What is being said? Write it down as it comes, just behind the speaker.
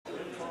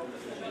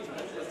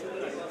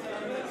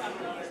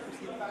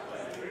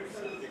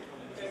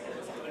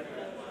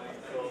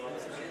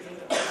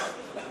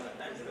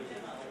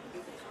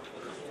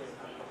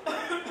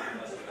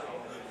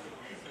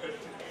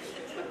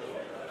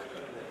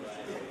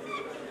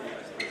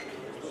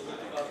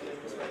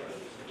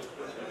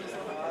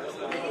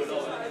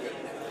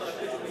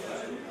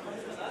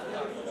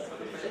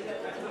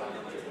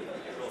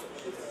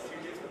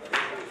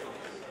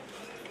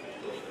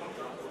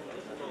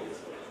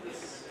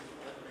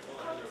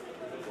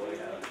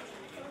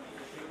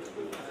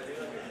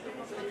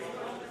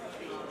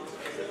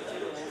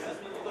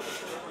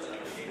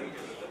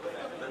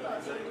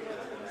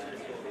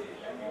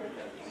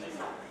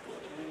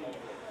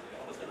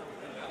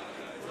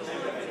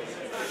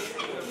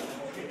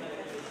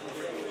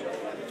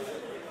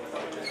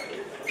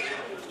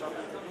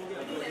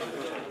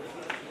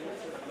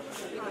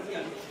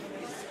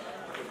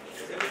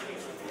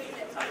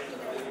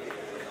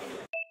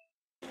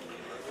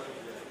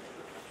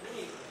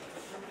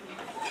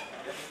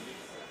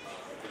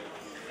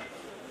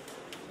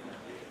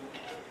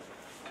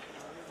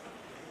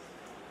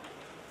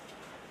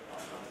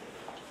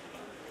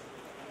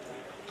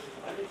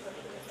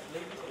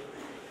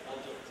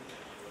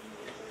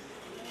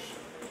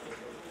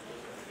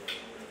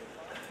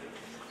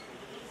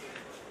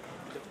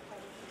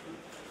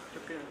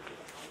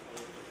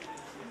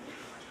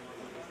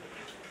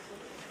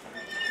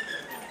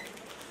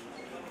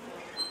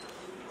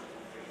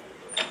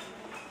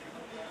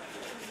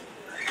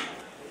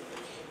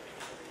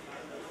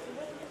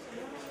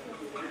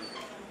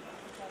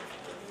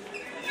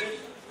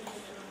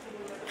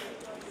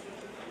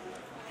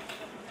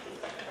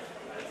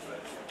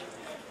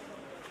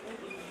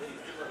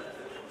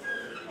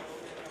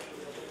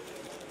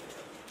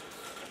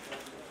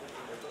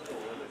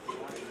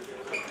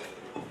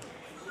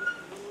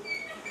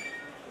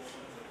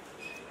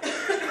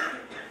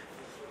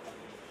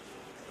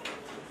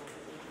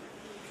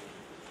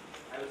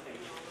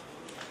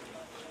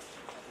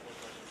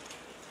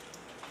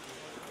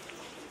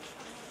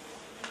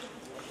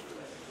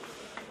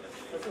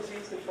also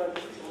seats in front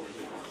of you.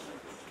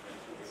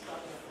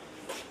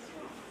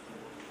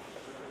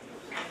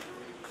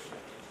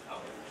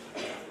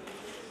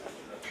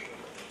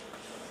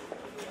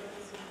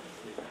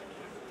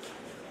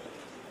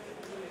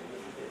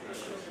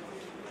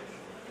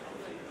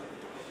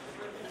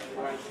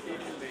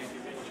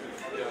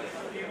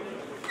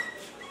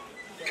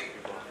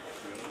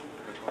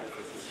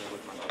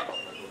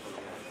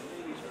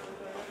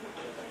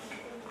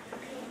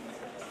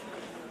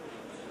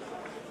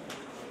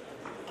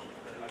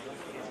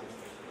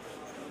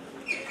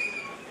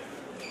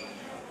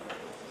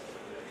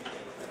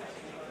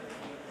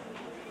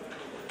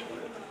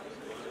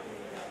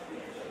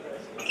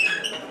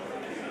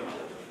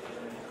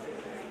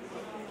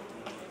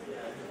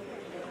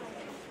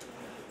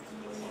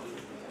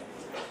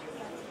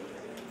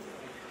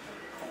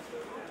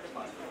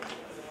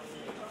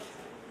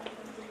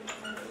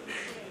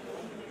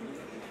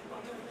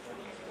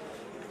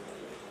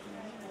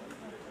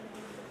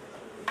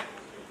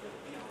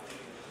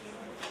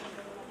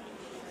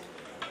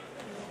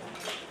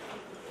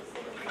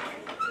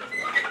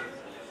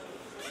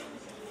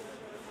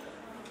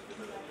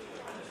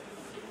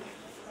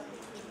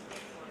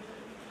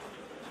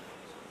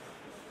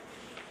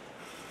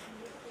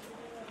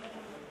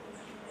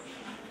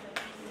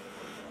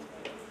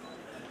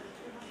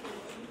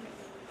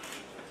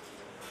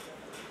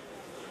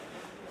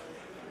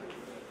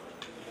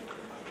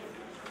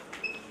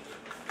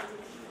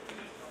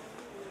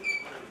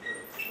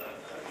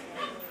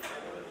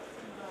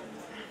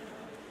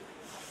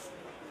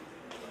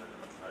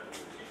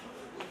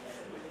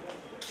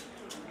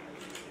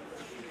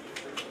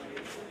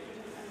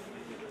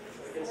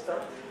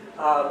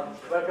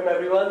 Welcome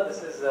everyone.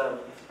 This is the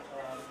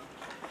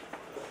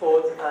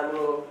fourth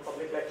annual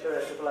public lecture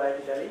at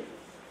IIIT Delhi,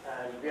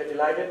 and we are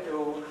delighted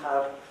to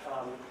have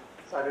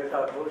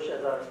Sagarika Ghose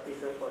as our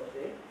speaker for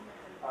today.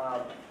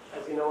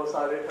 As you know,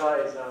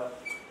 Sagarika is a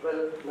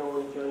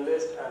well-known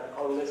journalist and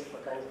columnist for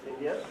Times of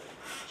India.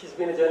 She's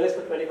been a journalist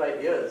for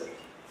 25 years,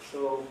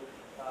 so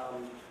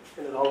it's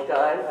been a long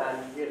time,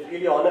 and we are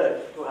really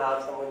honored to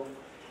have someone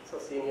so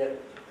senior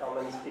come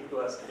and speak to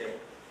us today.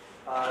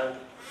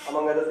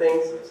 Among other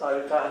things,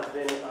 Sagarika has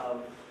been a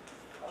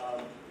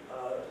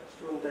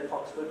student at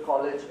Oxford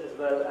College as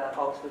well as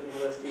Oxford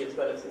University as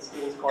well as St.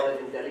 Stephen's College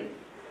in Delhi,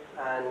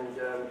 and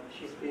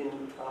she's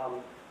been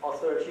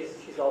author.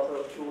 She's author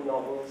of 2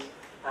 novels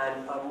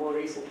and more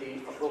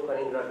recently a book on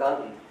Indira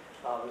Gandhi,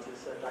 which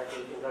is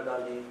titled Indira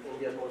Gandhi,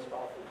 India's Most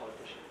Powerful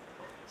Politician.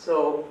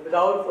 So,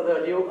 without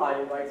further ado, I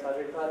invite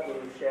Sagarika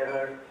to share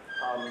her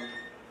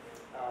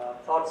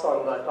thoughts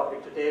on the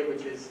topic today,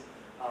 which is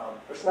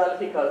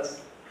personality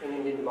cults in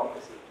Indian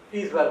democracy.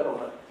 Please welcome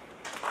her.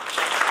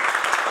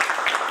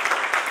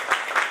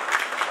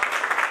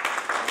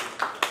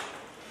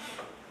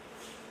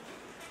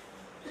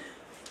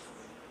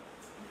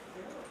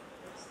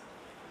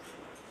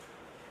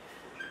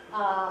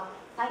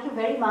 Thank you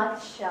very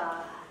much,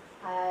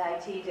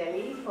 IIIT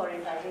Delhi, for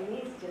inviting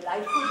me. It's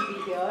delightful to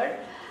be here.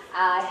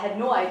 I had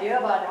no idea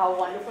about how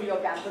wonderful your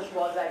campus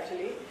was,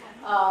 actually.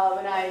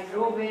 When I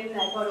drove in,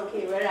 I thought,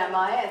 okay, where am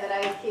I? And then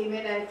I came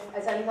in and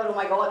I suddenly thought, oh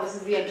my God, this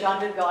is the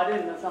Enchanted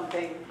Garden or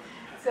something.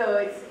 So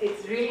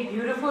it's really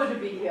beautiful to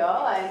be here,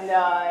 and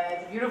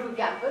it's a beautiful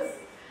campus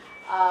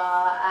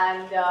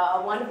and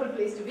a wonderful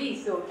place to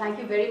be. So thank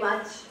you very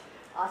much,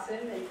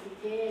 Asin and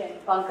PK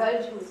and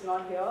Pankaj, who's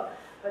not here.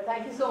 But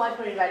thank you so much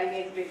for inviting me.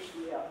 It's great to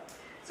be here.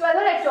 So I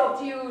thought I'd talk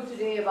to you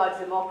today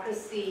about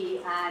democracy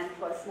and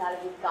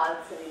personality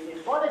cults in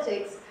Indian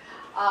politics.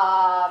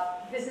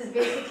 This is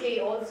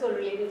basically also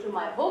related to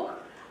my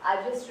book.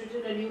 I've just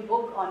written a new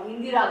book on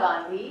Indira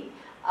Gandhi.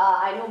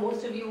 I know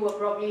most of you were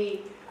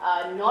probably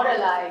not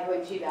alive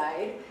when she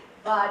died,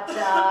 but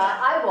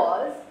I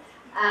was.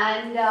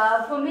 And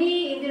for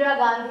me, Indira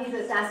Gandhi's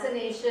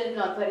assassination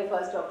on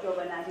 31st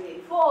October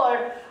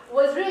 1984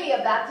 was really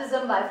a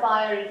baptism by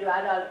fire into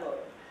adulthood.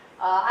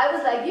 I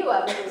was like you,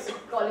 I was a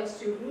college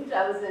student,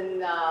 I was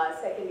in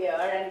second year,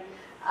 and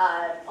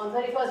on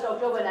 31st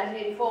October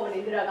 1984, when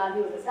Indira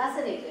Gandhi was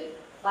assassinated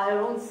by her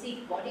own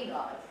Sikh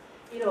bodyguard,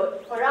 you know,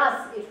 for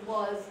us it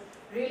was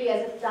really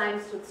as if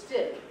time stood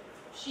still.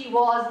 She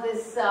was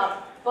this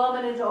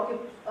permanent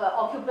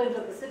occupant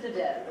of the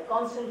citadel, the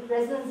constant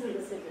presence in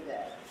the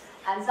citadel.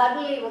 And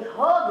suddenly, with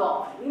her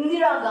gone,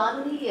 Indira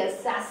Gandhi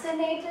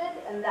assassinated,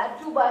 and that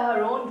too by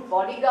her own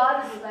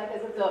bodyguard. It was like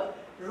as if the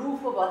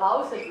roof of a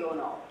house had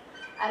blown off.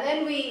 And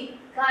then we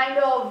kind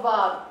of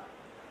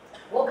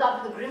woke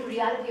up to the grim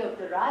reality of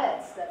the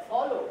riots that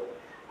followed.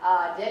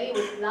 Delhi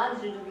was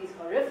plunged into these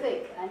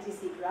horrific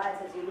anti-Sikh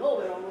riots, as you know,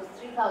 where almost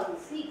 3,000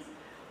 Sikhs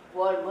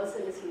were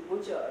mercilessly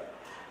butchered.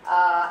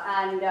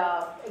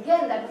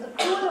 Again, that was a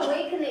cruel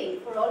awakening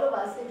for all of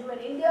us into an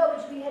India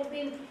which we had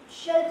been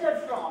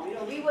sheltered from. You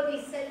know, we were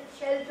these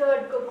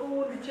sheltered,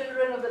 cocooned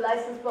children of the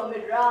license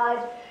permit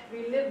Raj.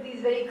 We lived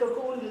these very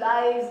cocooned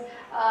lives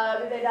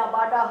with our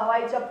Bata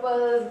Hawaii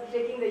chappals,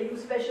 taking the U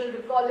special to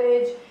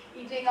college,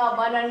 eating our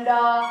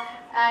bananda,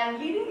 and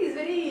leading these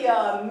very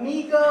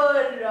meager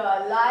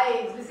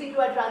lives, listening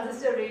to our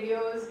transistor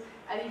radios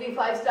and eating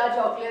 5-star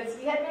chocolates.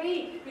 We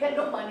had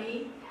no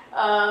money.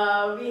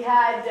 But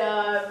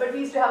we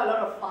used to have a lot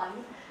of fun.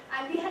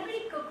 And we had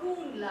very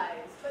cocoon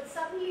lives. But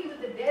suddenly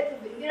with the death of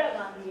Indira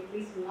Gandhi, at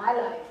least in my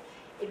life,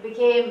 it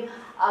became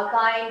a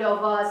kind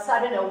of a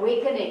sudden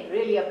awakening,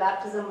 really a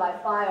baptism by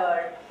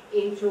fire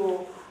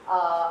into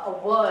a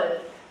world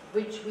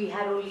which we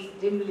had only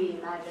dimly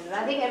imagined. And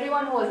I think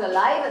everyone who was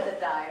alive at the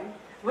time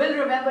will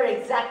remember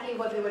exactly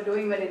what they were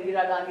doing when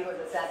Indira Gandhi was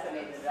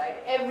assassinated, right?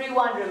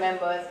 Everyone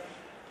remembers,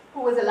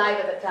 who was alive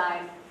at the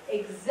time,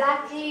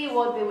 exactly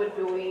what they were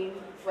doing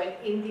when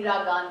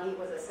Indira Gandhi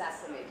was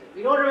assassinated.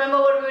 We don't remember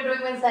what we were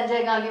doing when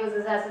Sanjay Gandhi was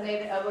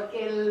assassinated, or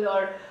killed,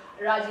 or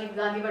Rajiv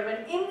Gandhi, but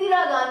when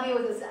Indira Gandhi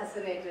was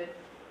assassinated,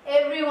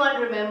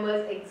 everyone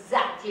remembers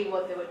exactly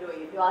what they were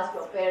doing. If you ask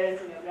your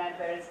parents and your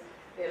grandparents,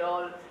 they'll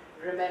all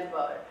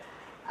remember.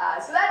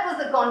 So that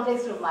was the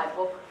context of my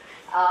book.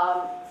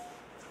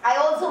 I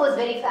also was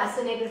very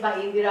fascinated by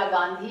Indira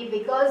Gandhi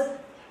because,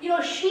 you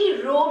know,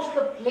 she wrote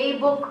the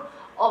playbook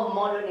of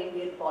modern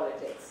Indian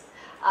politics.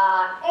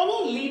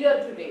 Any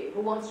leader today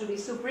who wants to be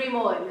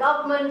supremo in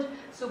government,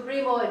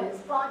 supremo in his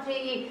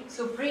party,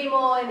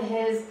 supremo in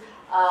his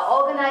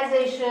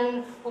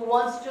organization, who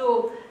wants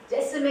to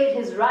decimate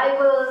his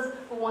rivals,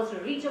 who wants to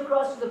reach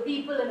across to the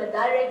people in a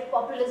direct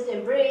populist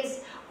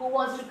embrace, who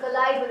wants to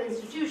collide with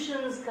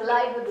institutions,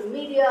 collide with the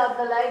media,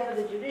 collide with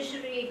the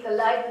judiciary,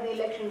 collide with the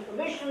election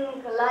commission,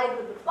 collide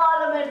with the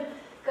parliament,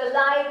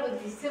 collide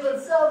with the civil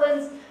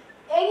servants.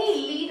 Any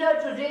leader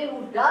today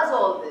who does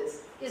all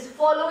this is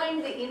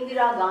following the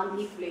Indira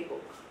Gandhi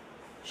playbook.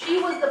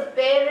 She was the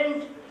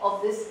parent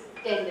of this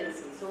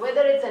tendency. So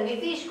whether it's a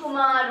Nitish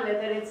Kumar,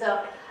 whether it's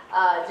a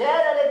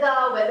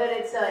Jayalalitha, whether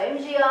it's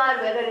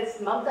MGR, whether it's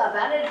Mamata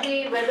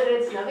Banerjee, whether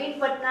it's Naveen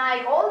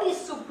Patnaik, all these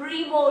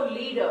supremo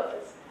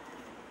leaders,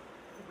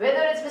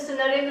 whether it's Mr.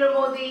 Narendra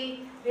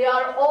Modi, they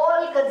are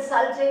all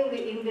consulting the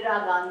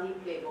Indira Gandhi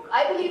playbook.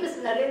 I believe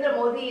Mr. Narendra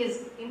Modi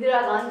is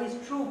Indira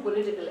Gandhi's true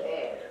political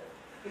heir.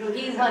 You know,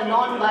 he's her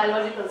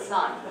non-biological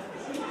son.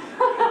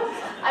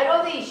 I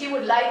don't think she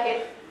would like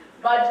it,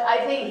 but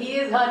I think he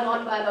is her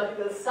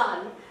non-biological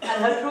son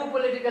and her true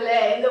political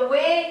heir in the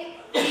way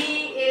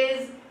he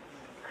is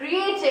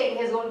creating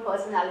his own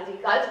personality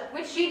cult,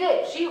 which she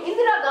did.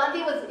 Indira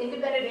Gandhi was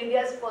independent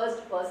India's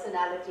first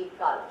personality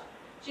cult.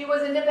 She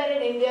was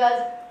independent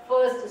India's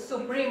first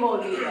supremo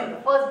leader,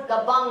 the first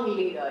Dabang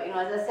leader, you know,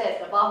 as I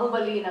said, the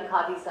Bahubali in a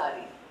khadi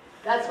sari.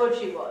 That's what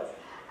she was.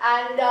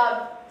 And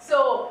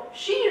so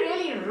she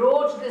really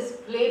wrote this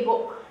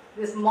playbook,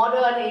 this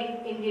modern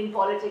Indian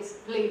politics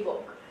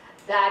playbook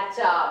that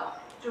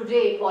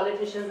today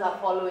politicians are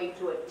following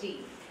to a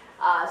T.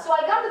 So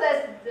I'll come to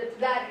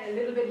that a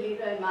little bit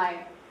later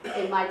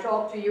in my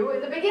talk to you.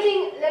 In the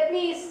beginning, let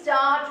me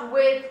start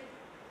with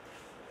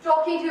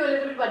talking to you a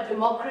little bit about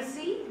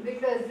democracy,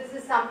 because this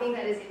is something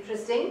that is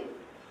interesting.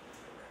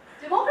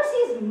 Democracy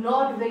is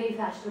not very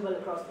fashionable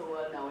across the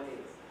world nowadays.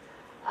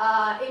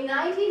 In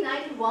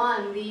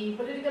 1991, the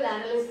political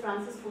analyst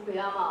Francis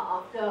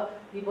Fukuyama, after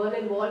the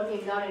Berlin Wall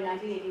came down in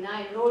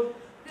 1989, wrote,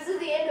 "This is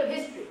the end of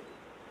history."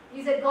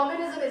 He said,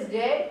 "Communism is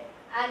dead,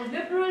 and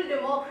liberal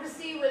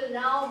democracy will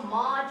now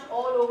march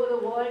all over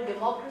the world.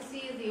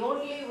 Democracy is the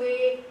only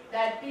way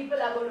that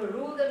people are going to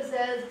rule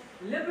themselves.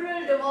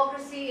 Liberal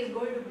democracy is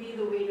going to be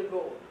the way to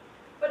go."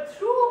 But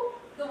through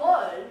the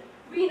world,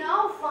 we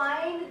now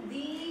find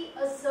the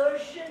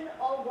assertion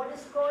of what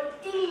is called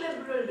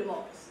illiberal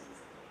democracies.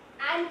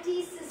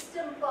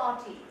 Anti-system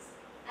parties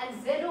and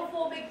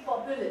xenophobic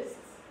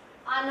populists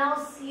are now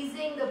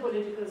seizing the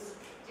political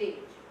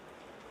stage.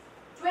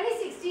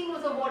 2016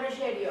 was a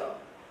watershed year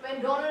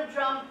when Donald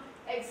Trump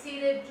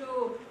acceded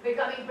to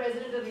becoming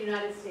President of the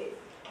United States.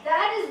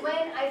 That is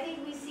when I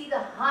think we see the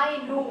high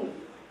noon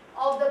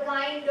of the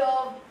kind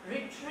of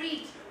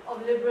retreat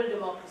of liberal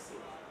democracy.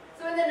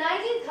 So in the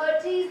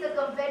 1930s, the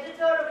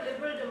competitor of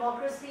liberal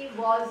democracy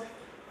was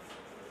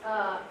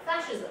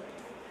fascism.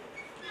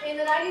 In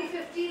the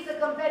 1950s, the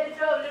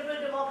competitor of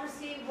liberal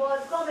democracy was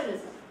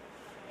communism.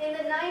 In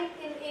the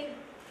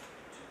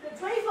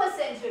 21st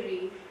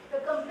century,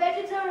 the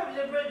competitor of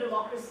liberal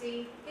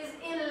democracy is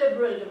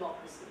illiberal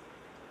democracy.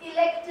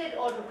 Elected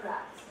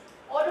autocrats.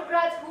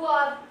 Autocrats who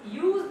have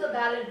used the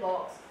ballot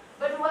box,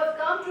 but who have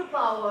come to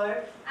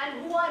power and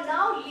who are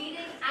now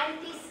leading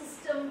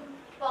anti-system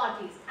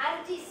parties,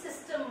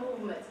 anti-system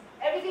movements.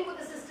 Everything with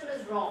the system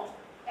is wrong.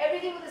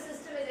 Everything with the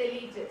system is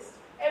elitist.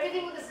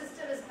 Everything with the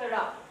system is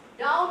corrupt.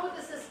 Down with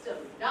the system.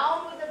 Down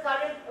with the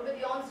current, with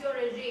the Ancien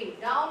regime.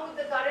 Down with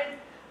the current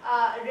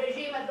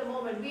regime at the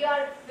moment. We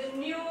are the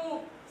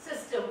new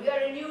system. We are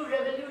a new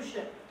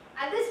revolution.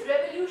 And this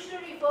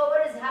revolutionary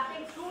fervor is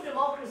happening through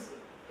democracy.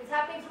 It's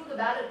happening through the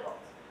ballot box.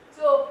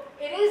 So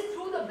it is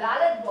through the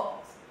ballot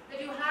box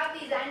that you have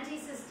these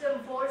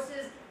anti-system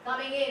forces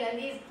coming in, and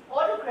these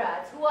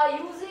autocrats who are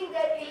using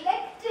their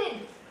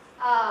elected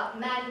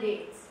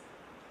mandates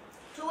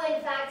to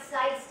in fact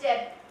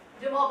sidestep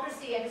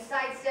democracy and to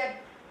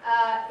sidestep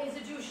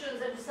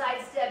institutions and to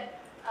sidestep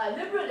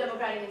liberal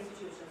democratic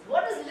institutions.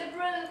 What does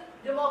liberal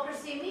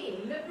democracy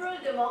mean? Liberal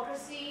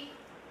democracy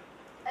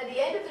at the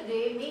end of the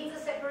day, means a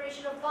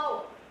separation of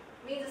power,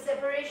 means a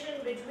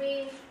separation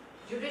between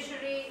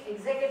judiciary,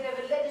 executive,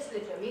 and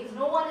legislature, means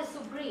no one is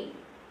supreme.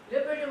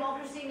 Liberal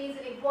democracy means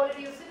an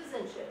equality of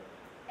citizenship.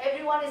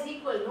 Everyone is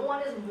equal. No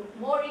one is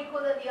more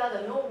equal than the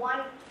other. No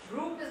one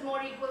group is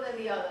more equal than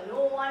the other.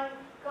 No one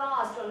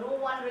caste or no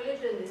one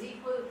religion is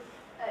equal,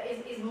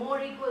 is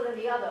more equal than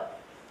the other.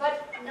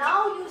 But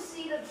now you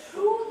see that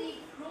through the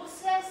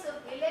process of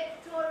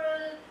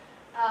electoral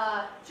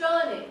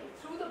churning,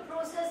 through the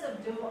process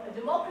of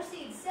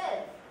democracy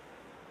itself,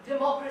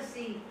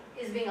 democracy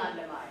is being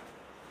undermined.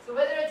 So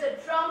whether it's a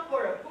Trump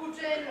or a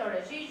Putin or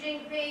a Xi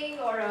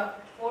Jinping or a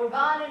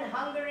Orban in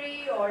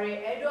Hungary or a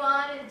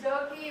Erdogan in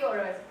Turkey or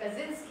a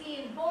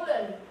Kaczynski in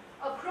Poland,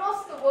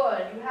 across the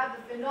world you have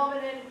the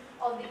phenomenon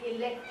of the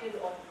elected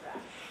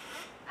autocrats.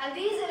 And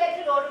these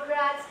elected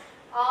autocrats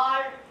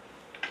are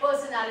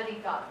personality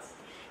cults.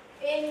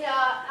 And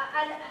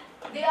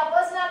they are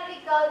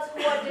personality cults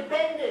who are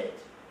dependent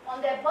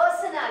on their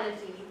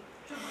personality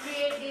to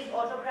create these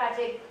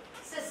autocratic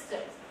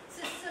systems.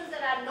 Systems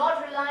that are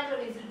not reliant on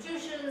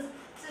institutions,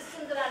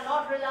 systems that are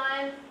not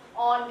reliant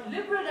on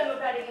liberal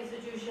democratic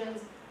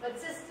institutions, but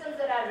systems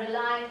that are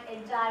reliant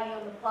entirely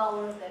on the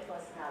power of their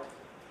personality.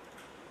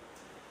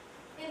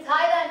 In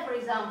Thailand, for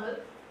example,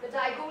 the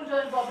tycoon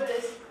turned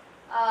populist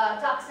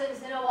Thaksin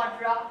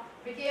Shinawatra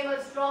became a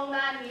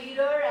strongman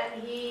leader,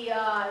 and he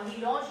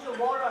launched a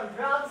war on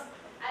drugs,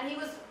 and he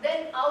was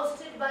then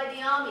ousted by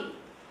the army.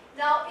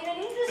 Now, in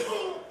an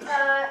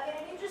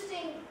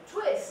interesting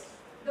twist,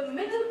 the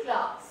middle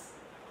class,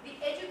 the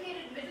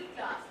educated middle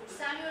class, which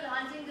Samuel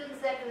Huntington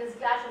said in his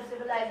Clash of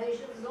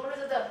Civilizations, is known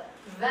as the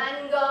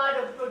vanguard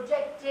of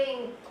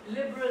protecting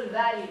liberal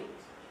values,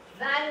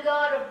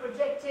 vanguard of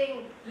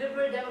protecting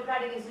liberal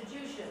democratic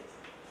institutions.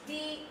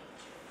 The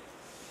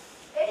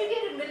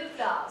educated middle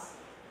class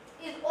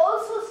is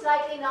also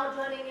slightly now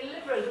turning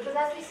illiberal, because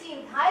as we see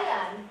in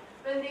Thailand,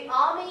 when the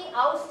army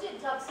ousted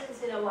Thaksin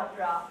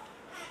Shinawatra,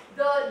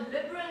 the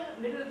liberal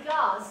middle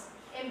class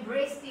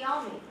embraced the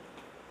army.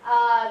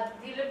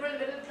 The liberal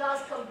middle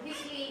class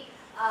completely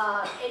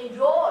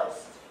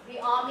endorsed the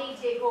army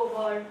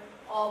takeover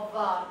of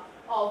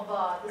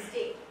the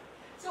state.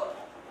 So,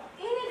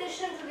 in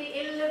addition to the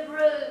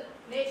illiberal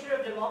nature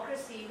of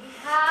democracy, we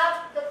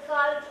have the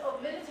cult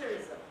of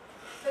militarism,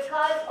 the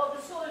cult of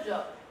the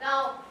soldier.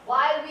 Now,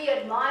 while we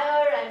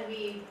admire and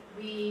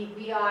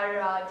we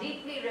are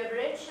deeply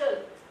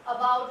reverential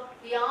about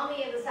the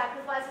army and the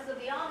sacrifices of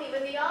the army,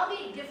 when the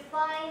army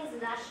defines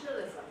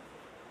nationalism,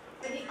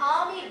 when the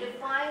army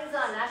defines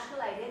our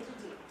national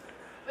identity,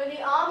 when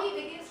the army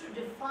begins to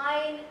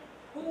define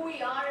who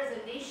we are as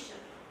a nation,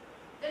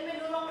 then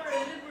we're no longer a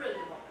liberal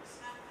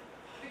democracy.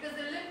 Because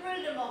the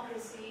liberal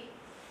democracy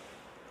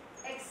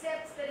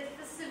accepts that it's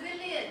the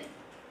civilian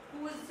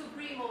who is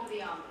supreme over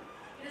the army.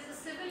 It is the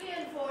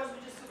civilian force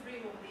which is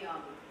supreme over the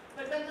army.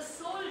 But when the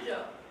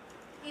soldier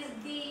is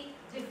the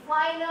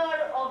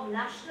definer of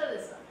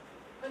nationalism,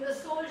 when the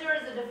soldier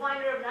is the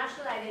definer of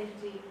national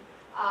identity,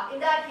 in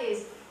that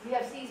case, we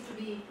have ceased to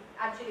be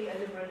actually a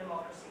liberal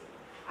democracy.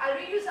 I'll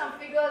read you some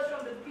figures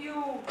from the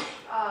Pew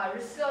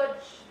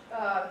Research,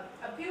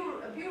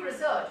 Pew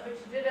Research,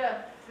 which did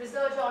a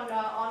research on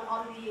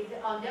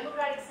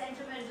democratic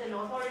sentiment and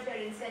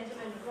authoritarian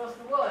sentiment across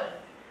the world.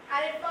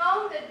 And it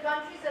found that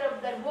countries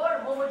that were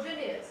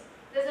homogeneous,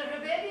 there's a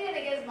rebellion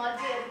against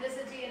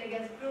multi-ethnicity and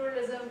against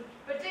pluralism,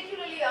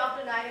 particularly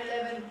after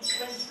 9/11,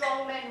 when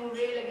strongmen who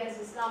rail against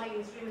Islamic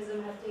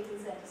extremism have taken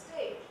center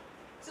stage.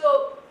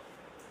 So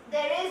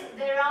there is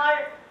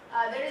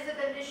the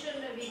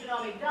condition of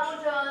economic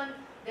downturn,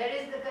 there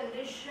is the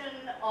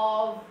condition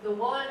of the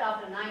world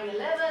after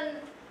 9/11,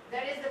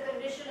 there is the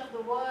condition of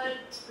the world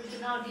which is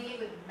now dealing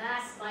with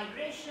mass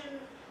migration,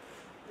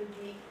 with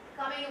the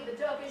coming of the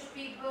Turkish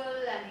people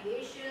and the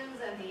Asians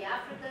and the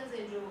Africans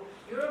into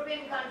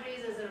European countries.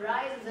 There's a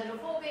rise of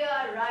xenophobia,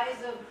 a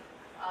rise of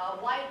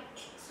white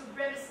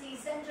supremacy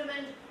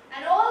sentiment,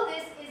 and all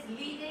this is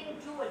leading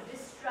to a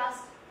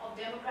distrust of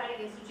democratic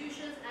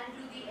institutions and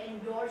to the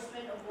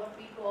endorsement of what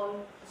we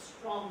call the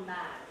strong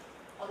man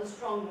or the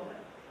strong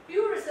woman.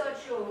 Pew Research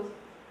shows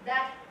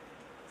that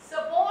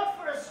support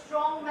for a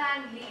strong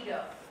man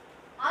leader,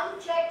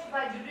 unchecked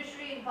by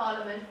judiciary and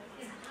parliament,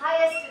 is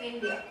highest in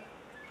India.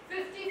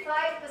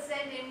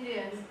 55%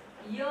 Indians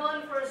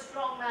yearn for a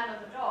strong man at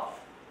the top.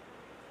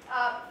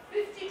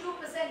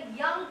 52%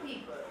 young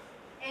people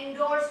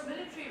endorse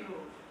military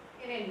rule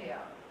in India.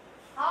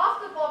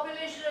 Half the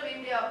population of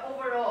India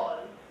overall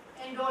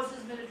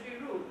endorses military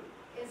rule.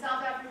 In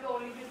South Africa,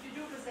 only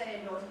 52%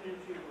 endorse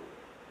military rule.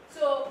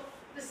 So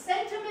the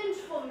sentiment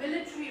for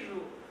military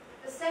rule,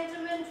 the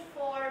sentiment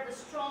for the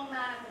strong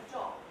man at the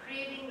top,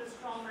 creating the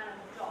strong man at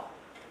the top,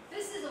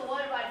 this is a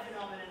worldwide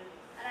phenomenon,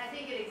 and I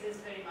think it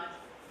exists very much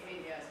in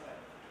India as well.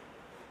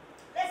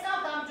 Let's now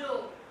come to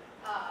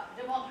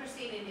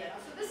democracy in India.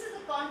 So this is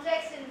the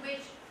context in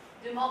which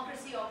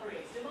democracy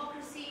operates.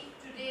 Democracy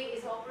today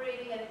is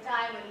operating at a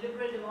time when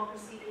liberal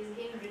democracy is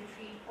in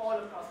retreat all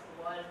across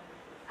the world,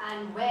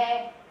 and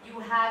where you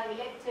have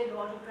elected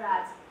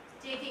autocrats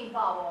taking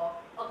power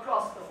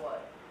across the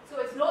world. So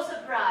it's no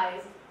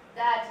surprise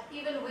that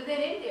even within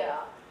India,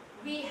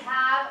 we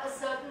have a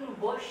certain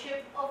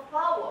worship of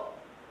power,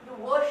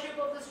 the worship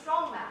of the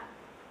strong man.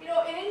 You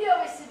know, in India,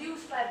 we're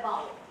seduced by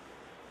power.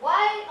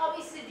 Why are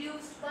we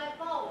seduced by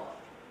power?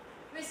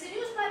 We're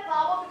seduced by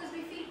power because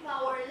we feel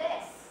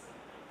powerless.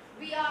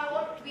 We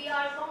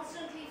are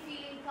constantly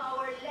feeling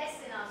powerless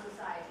in our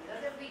society.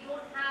 As if we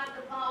don't have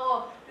the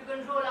power to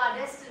control our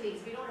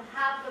destinies. We don't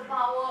have the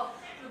power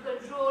to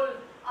control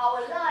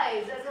our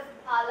lives. As if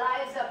our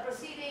lives are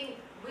proceeding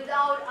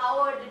without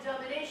our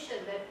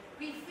determination. That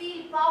we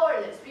feel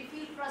powerless. We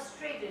feel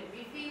frustrated.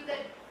 We feel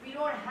that we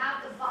don't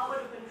have the power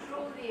to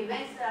control the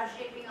events that are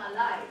shaping our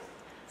lives.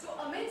 So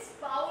amidst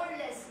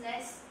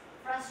powerlessness,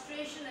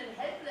 frustration and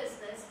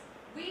helplessness,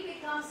 we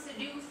become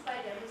seduced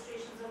by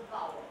demonstrations of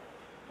power.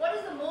 What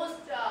is the most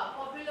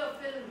popular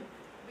film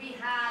we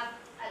have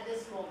at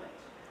this moment?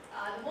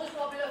 The most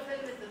popular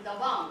film is the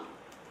Dabang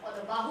or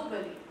the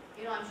Bahubali.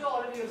 You know, I'm sure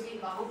all of you have seen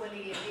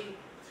Bahubali and been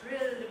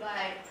thrilled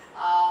by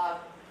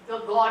the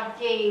God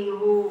King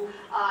who,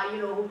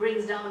 who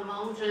brings down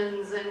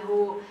mountains and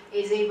who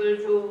is able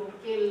to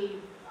kill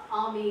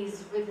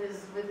armies with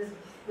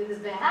his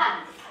bare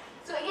hands.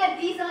 So again,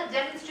 these are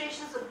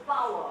demonstrations of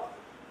power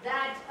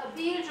that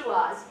appeal to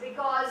us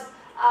because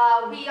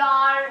we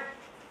are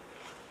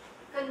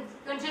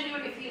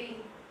continually feeling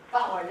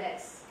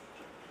powerless.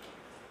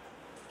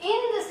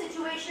 In the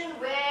situation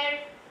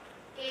where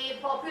a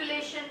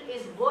population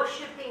is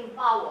worshipping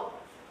power,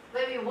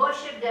 where we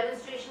worship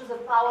demonstrations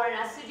of power and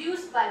are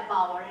seduced by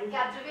power and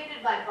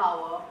captivated by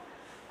power,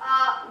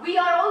 we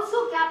are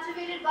also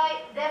captivated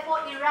by, therefore,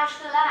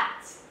 irrational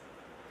acts.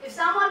 If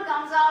someone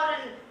comes out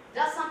and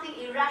does something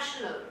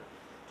irrational,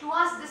 to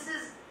us this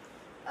is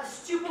a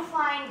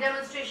stupefying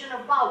demonstration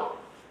of power.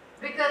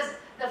 Because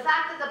the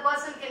fact that the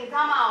person can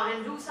come out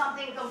and do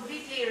something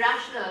completely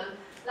irrational,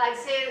 like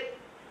say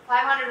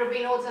 500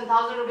 rupee notes and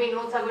 1000 rupee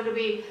notes are going to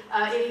be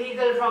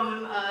illegal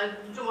from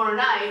tomorrow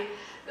night,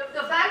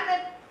 the fact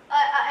that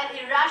an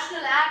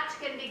irrational act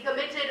can be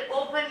committed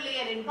openly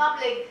and in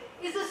public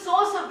is a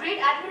source of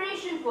great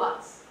admiration to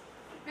us.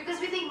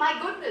 Because we think, my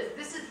goodness,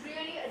 this is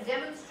really a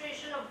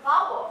demonstration of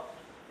power.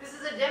 This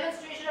is a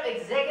demonstration of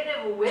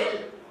executive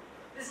will.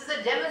 This is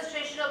a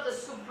demonstration of the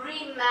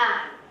supreme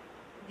man,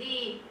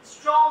 the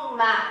strong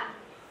man,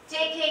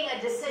 taking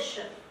a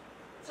decision.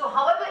 So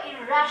however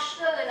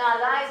irrational in our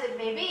lives it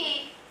may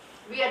be,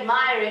 we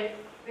admire it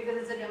because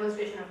it's a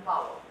demonstration of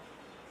power.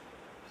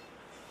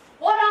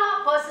 What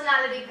are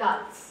personality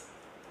cults?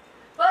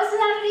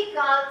 Personality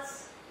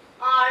cults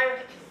are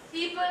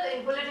people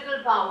in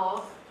political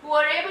power who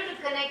are able to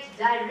connect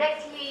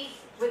directly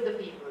with the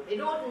people. They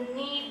don't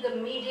need the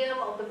medium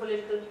of the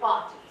political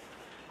party.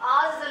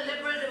 Ours is a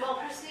liberal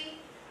democracy,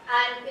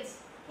 and it's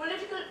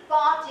political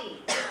parties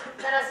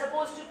that are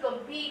supposed to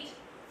compete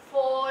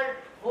for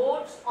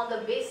votes on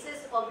the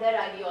basis of their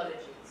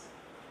ideologies.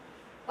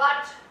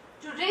 But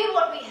today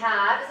what we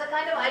have is a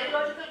kind of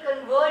ideological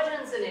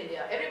convergence in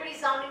India. Everybody's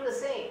sounding the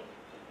same.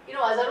 You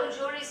know, as Arun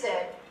Shourie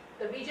said,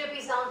 the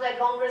BJP sounds like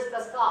Congress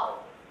plus cow.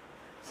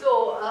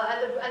 So,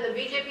 and the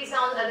BJP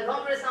sounds, and the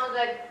Congress sounds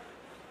like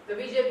the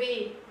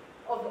BJP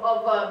of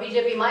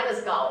BJP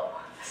minus cow.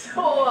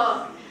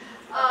 So,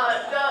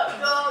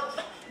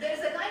 there is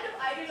a kind of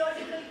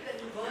ideological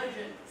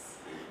convergence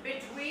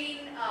between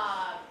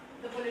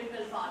the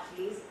political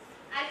parties,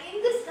 and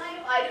in this kind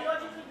of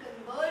ideological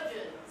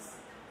convergence,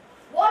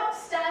 what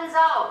stands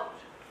out?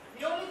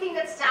 The only thing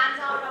that stands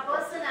out are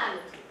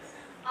personalities.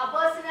 Are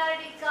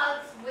personality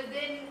cults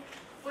within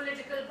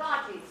political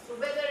parties. So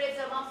whether it's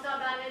a Mamata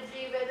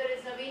Banerjee, whether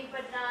it's Naveen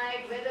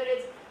Patnaik, whether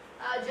it's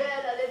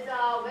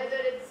Jayalalitha,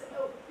 whether it's,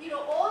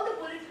 all the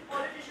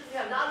politicians we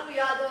have, Lalu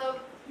Yadav,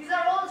 these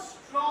are all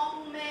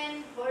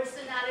strongmen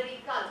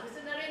personality cults.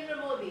 Mr. Narendra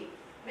Modi,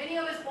 many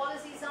of his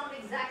policies sound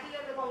exactly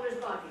like the Congress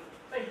party,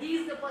 but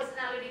he's the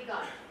personality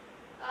cult.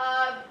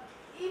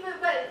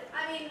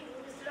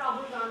 Mr.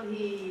 Rahul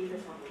Gandhi,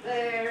 that's not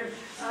there.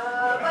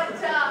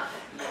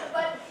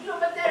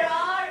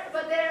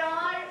 But there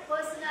are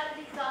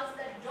personality cults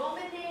that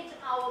dominate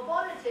our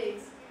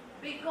politics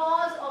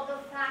because of the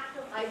fact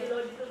of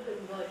ideological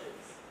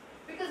convergence.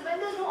 Because when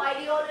there's no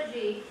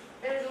ideology,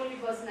 there is only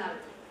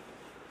personality.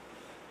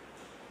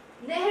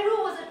 Nehru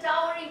was a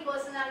towering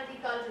personality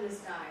cult in his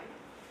time,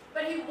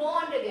 but he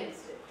warned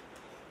against it.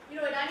 You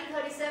know, in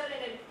 1937,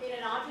 in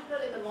an article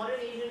in the Modern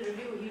Asian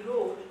Review, he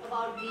wrote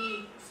about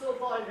the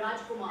so-called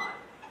Rajkumar,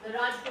 the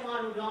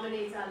Rajkumar who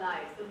dominates our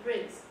lives, the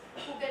prince,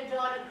 who can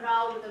turn a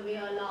crowd with a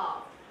mere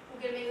laugh, who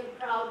can make a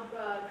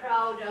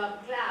crowd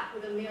clap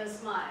with a mere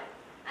smile.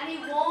 And he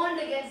warned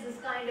against this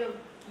kind of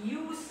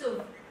use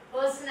of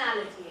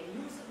personality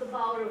and use of the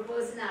power of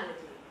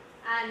personality,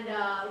 and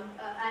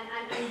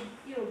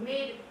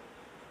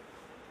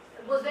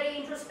was very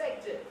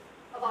introspective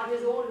about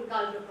his own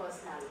cult of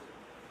personality.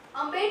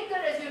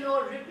 Ambedkar, as you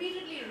know,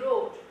 repeatedly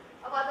wrote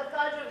about the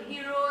cult of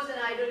heroes and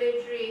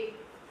idolatry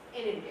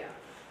in India.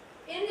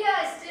 India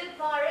is still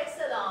par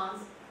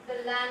excellence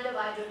the land of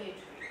idolatry.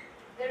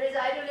 There is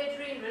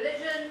idolatry in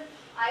religion,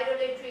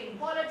 idolatry in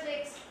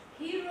politics,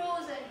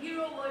 heroes and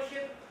hero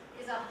worship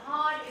is a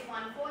hard, if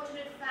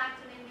unfortunate, fact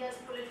in India's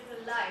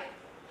political life,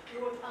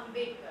 wrote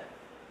Ambedkar.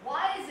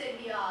 Why is it,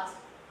 he asked,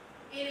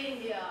 in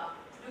India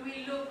do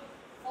we look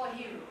for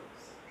heroes?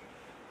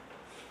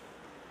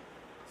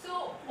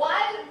 So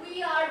while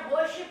we are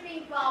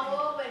worshipping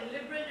power when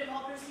liberal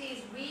democracy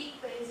is weak,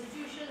 when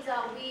institutions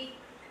are weak,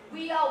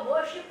 we are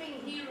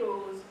worshipping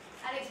heroes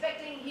and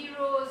expecting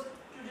heroes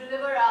to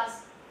deliver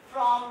us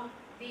from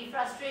the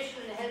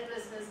frustration and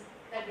helplessness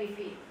that we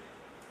feel.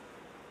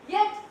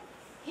 Yet,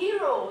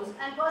 heroes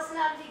and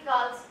personality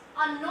cults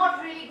are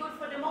not really good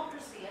for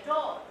democracy at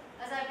all,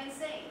 as I've been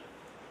saying.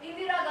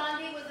 Indira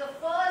Gandhi was the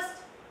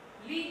first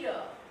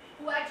leader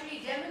who actually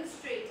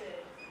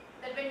demonstrated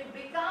that when you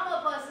become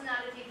a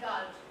personality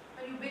cult,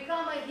 when you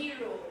become a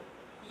hero,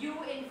 you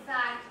in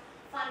fact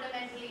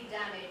fundamentally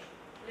damage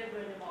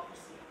liberal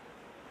democracy.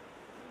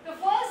 The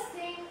first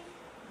thing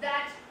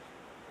that,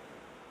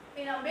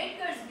 in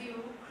Ambedkar's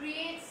view,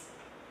 creates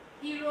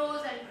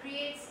heroes and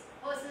creates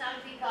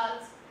personality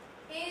cults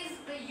is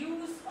the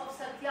use of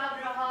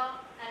satyagraha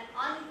and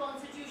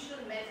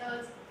unconstitutional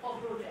methods for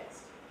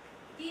protest.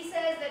 He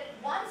says that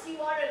once you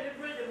are a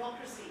liberal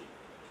democracy,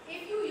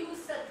 if you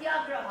use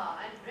satyagraha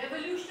and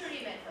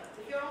revolutionary methods,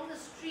 if you're on the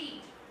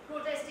street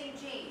protesting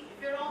change,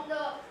 if you're on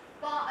the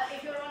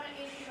if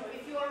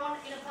you are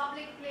in a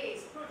public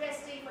place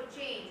protesting for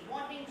change,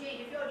 wanting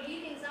change, if you're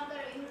leading some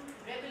kind of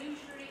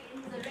revolutionary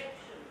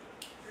insurrection,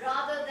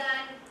 rather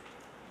than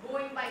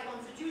going by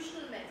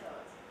constitutional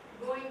methods,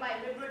 going by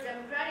liberal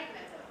democratic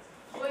methods,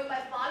 going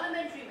by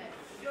parliamentary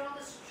methods, if you're on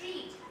the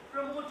street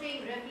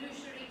promoting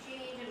revolutionary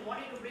change and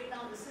wanting to bring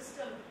down the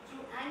system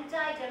through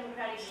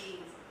anti-democratic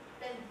means,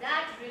 then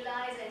that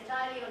relies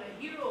entirely on a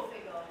hero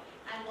figure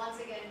and once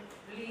again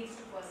leads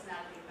to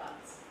personality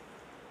cults.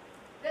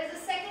 There's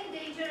a second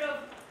danger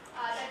of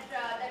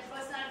that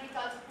personality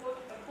cults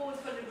pose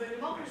for liberal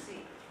democracy,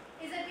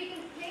 is that we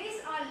can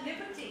place our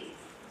liberties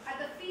at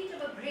the feet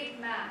of a great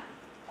man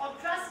or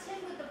trust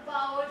him with the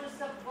power to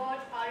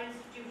subvert our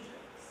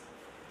institutions.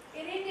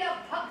 In India,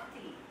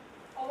 bhakti,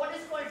 or what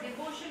is called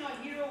devotion or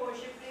hero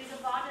worship, plays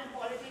a part in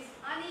politics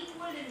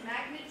unequaled in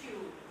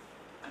magnitude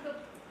to the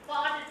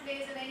part it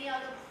plays in any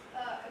other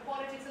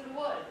politics in the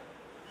world.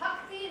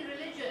 Bhakti in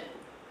religion,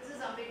 this is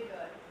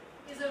Ambedkar,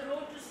 is a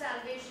road to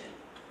salvation.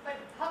 But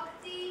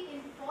bhakti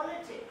in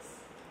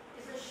politics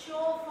is a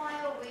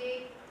surefire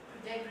way to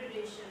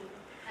degradation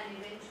and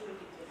eventual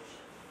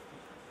dictatorship.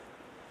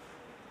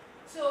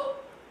 So,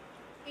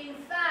 in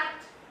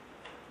fact,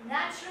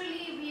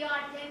 naturally we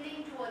are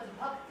tending towards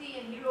bhakti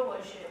and hero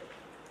worship,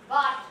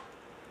 but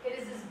it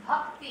is this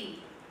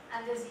bhakti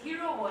and this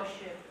hero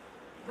worship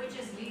which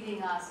is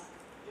leading us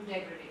to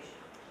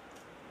degradation.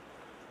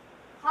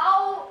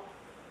 How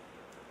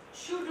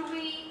should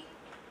we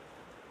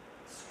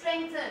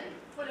strengthen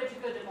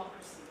political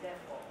democracy,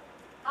 therefore?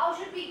 How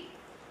should we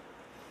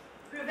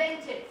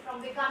prevent it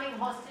from becoming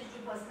hostage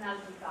to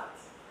personality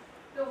cults?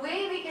 The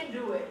way we can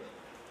do it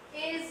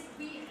is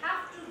we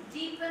have to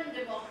deepen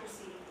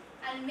democracy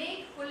and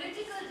make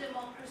political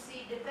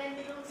democracy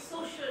dependent on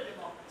social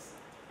democracy.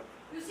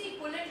 You see,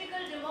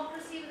 political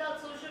democracy without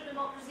social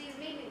democracy is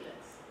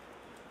meaningless.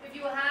 If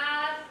you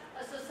have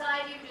a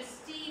society which is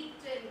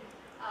steeped in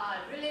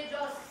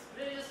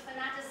religious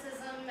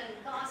fanaticism and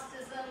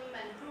casteism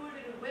and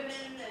cruelty to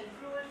women and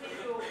cruelty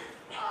to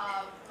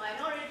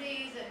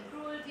minorities and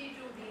cruelty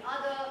to the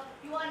other,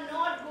 you are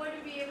not going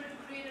to be able to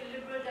create a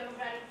liberal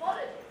democratic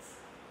politics.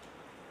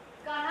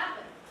 Can't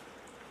happen.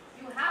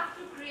 You have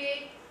to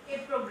create a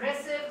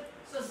progressive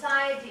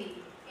society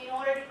in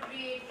order to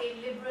create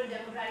a liberal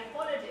democratic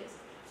politics.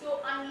 So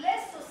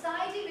unless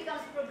society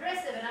becomes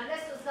progressive and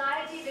unless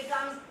society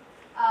becomes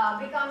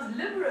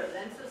liberal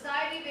and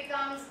society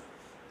becomes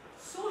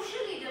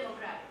socially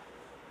democratic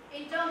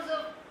in terms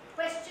of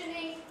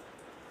questioning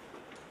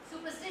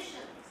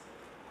superstitions,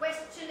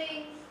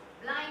 questioning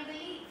blind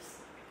beliefs,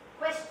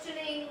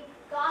 questioning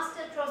caste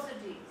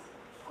atrocities,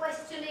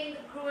 questioning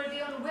the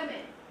cruelty on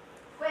women,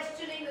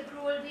 questioning the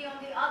cruelty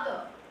on the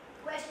other,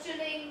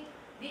 questioning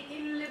the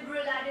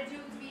illiberal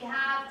attitudes we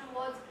have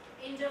towards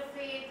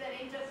interfaith and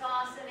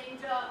intercaste and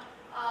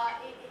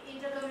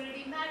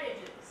intercommunity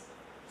marriages.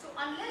 So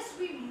unless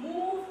we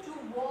move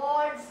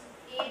towards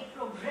a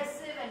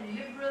progressive and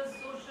liberal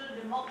social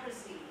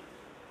democracy,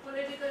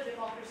 political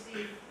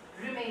democracy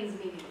remains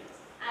meaningless.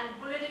 And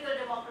political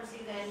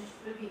democracy then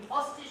will be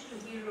hostage to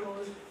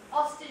heroes,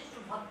 hostage to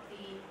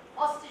bhakti,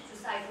 hostage to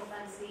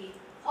psychophancy,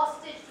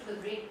 hostage to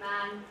the great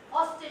man,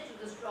 hostage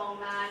to the strong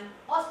man,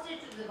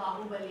 hostage to the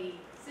Bahubali,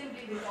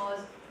 simply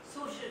because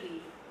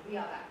socially we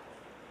are backward.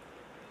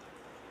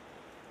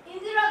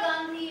 Indira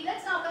Gandhi,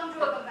 let's now come to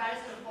a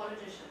comparison of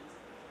politicians.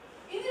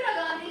 Indira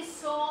Gandhi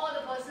saw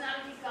the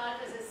personality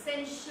cult as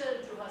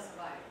essential to her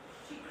survival.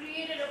 She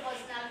created a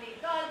personality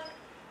cult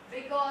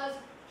because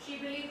she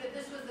believed that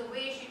this was the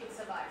way she could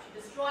survive. She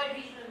destroyed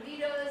regional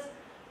leaders.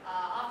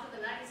 After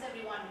the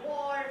 1971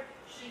 war,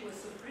 she was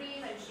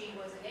supreme and she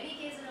was in any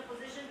case in a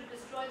position to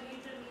destroy the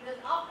regional leaders.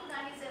 After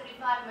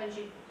 1975, when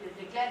she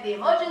declared the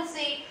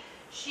emergency,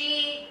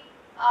 She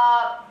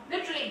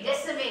literally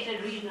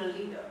decimated regional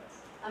leaders.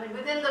 I mean,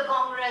 within the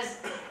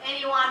Congress,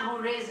 anyone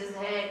who raised his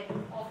head,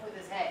 off with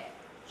his head.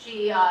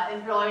 She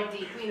employed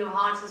the Queen of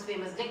Hearts'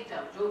 famous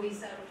dictum, "Jo bhi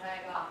sar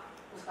uthayega,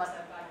 uska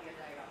sar kaat diya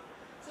jayega."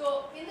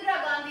 So Indira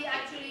Gandhi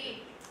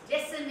actually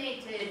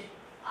decimated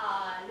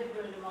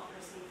liberal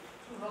democracy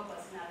through her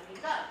personality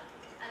cult.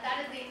 And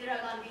that is the Indira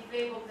Gandhi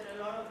playbook that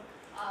a lot of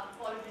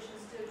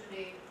politicians still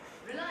today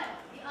rely on.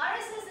 The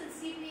RSS and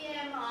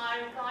CPM are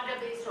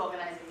cadre-based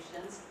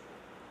organizations.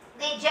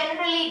 They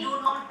generally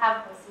do not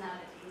have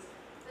personalities.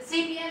 The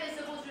CPM is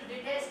supposed to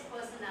detest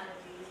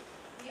personalities.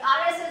 The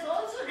RSS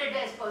also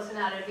detests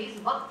personalities.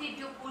 Bhakti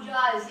to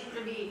puja seems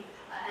to be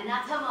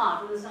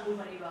anathema to the Sangh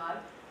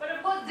Parivar. But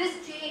of course this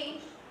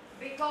changed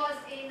because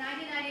in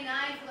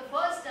 1999, for the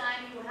first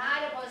time, you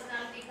had a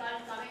personality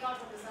cult coming out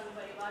from the Sangh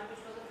Parivar,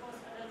 which was of course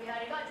Atal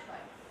Bihari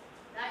Vajpayee.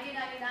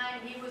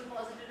 1999, he was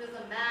posited as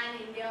the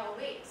man India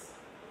awaits.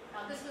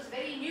 Now this was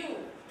very new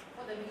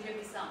for the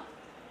BJP Sangh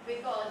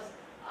because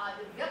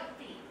the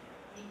Vyakti,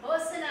 the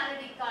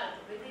personality cult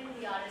within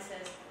the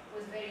RSS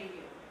was very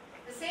new.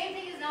 The same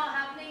thing is now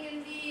happening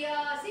in the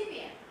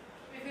CPM.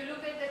 If you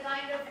look at the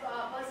kind of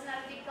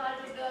personality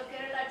cult of the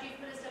Kerala Chief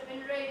Minister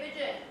Pinarayi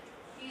Vijayan,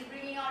 he's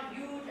bringing out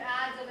huge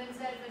ads of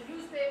himself in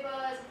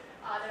newspapers.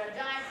 There are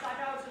giant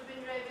cutouts of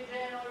Pinarayi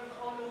Vijayan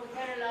all over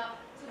Kerala.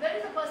 So there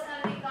is a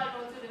personality cult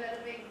also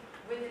developing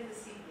within the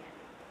CPM.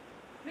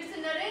 Mr.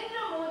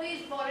 Narendra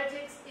Modi's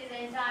politics is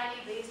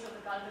entirely based on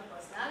the cult of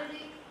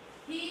personality.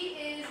 He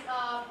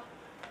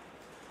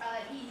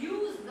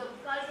used the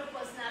cult of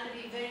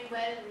personality very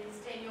well in his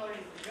tenure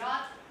in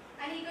Gujarat,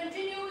 and he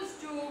continues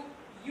to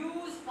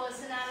use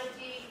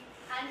personality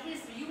and his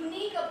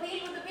unique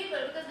appeal with the people,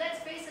 because let's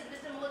face it,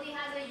 Mr. Modi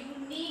has a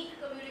unique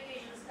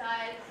communication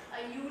style,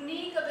 a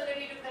unique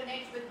ability to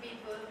connect with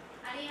people,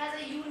 and he has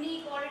a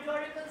unique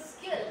oratorical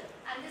skill,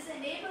 and this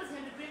enables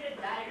him to create a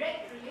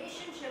direct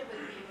relationship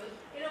with people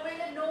in a way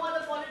that no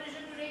other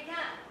politician today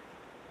can.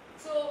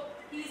 So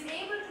he's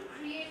able to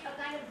create a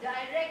kind of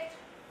direct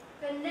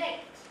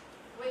connect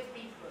with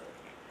people,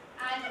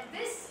 and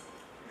this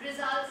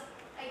results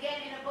again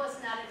in a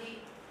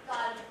personality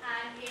cult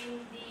and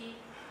in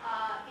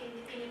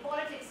a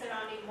politics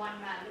surrounding one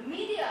man. The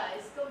media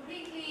is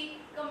completely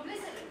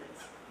complicit in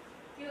this.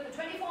 You know, the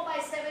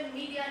 24/7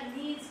 media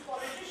needs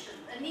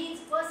politicians,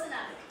 needs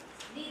personalities,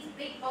 needs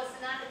big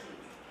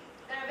personalities.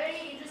 There are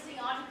very interesting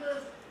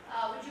articles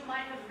which you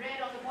might have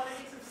read on the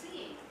politics of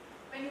seeing.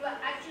 When you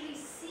actually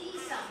see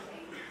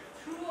something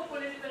through a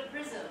political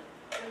prism,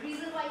 the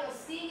reason why you're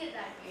seeing it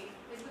that way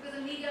is because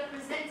the media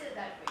presents it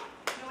that way.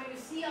 You know, when you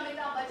see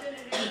Amitabh Bachchan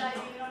in real life,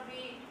 he may not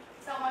be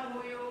someone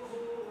who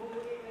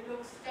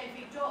looks 10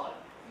 feet tall.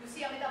 You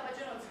see Amitabh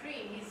Bachchan on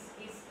screen,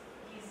 he's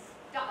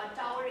a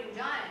towering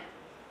giant.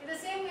 In the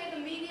same way, the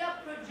media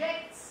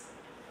projects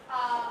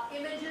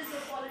images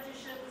of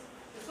politicians,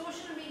 the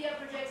social media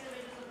projects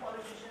images of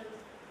politicians,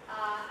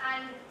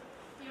 and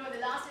you know,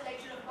 the last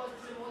election, of course,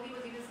 Mr. Modi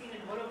was even seen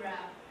in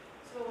hologram.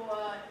 So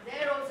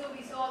there also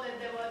we saw that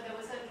there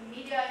were certain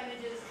media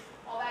images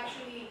of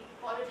actually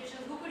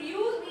politicians who could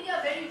use media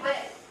very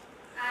well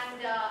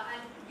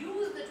and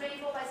use the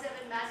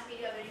 24/7 mass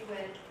media very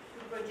well to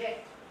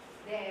project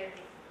their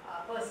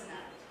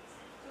personalities.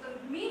 So the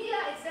media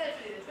itself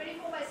today, the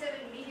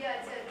 24/7 media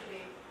itself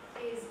today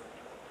is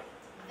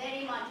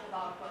very much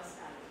about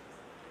personalities.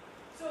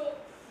 So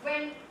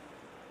when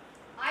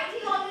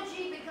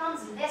ideology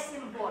becomes less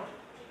important,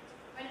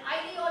 when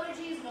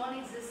ideology is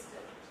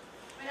non-existent,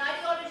 when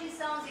ideology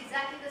sounds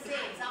exactly the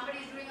same, somebody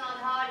is doing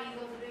Aadhaar, he's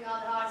also doing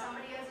Aadhaar,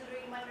 somebody else is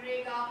doing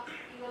Manrega,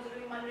 he's also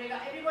doing Manrega,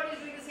 everybody is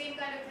doing the same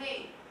kind of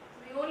thing.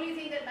 So the only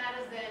thing that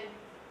matters then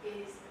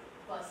is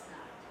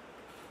personality.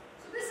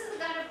 So this is the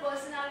kind of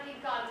personality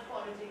cult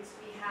politics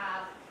we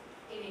have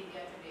in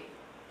India today.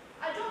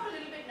 I'll talk a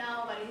little bit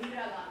now about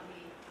Indira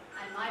Gandhi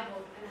and my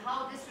book and how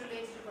this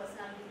relates to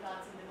personality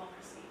cults in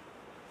democracy.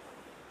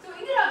 So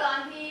Indira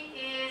Gandhi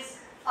is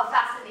a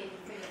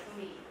fascinating figure for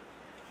me.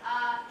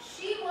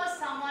 She was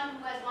someone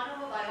who, as one of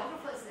her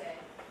biographers said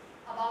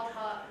about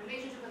her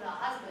relationship with her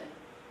husband,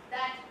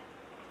 that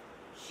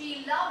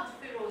she loved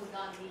Firoz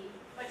Gandhi,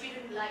 but she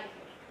didn't like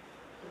him.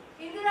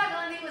 Indira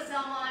Gandhi was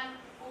someone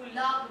who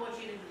loved what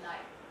she didn't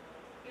like.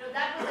 You know,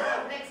 that was the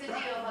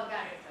complexity of her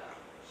character.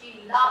 She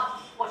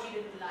loved what she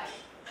didn't like.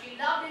 She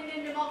loved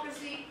Indian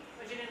democracy,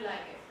 but she didn't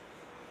like it.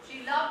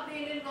 She loved the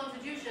Indian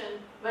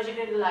constitution, but she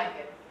didn't like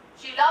it.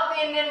 She loved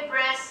the Indian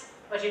press,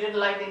 but she didn't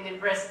like the Indian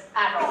press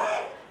at all.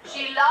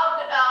 She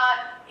loved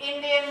the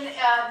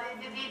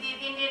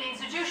Indian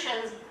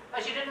institutions,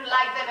 but she didn't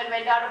like them and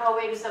went out of her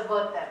way to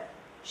subvert them.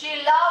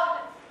 She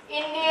loved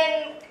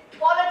Indian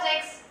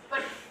politics,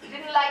 but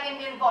didn't like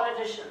Indian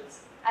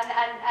politicians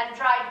and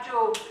tried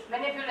to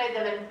manipulate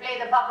them and play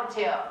the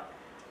puppeteer.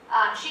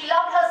 She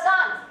loved her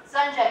son,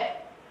 Sanjay,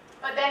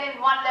 but then in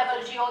one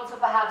level she also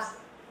perhaps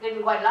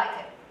didn't quite like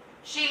him.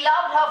 She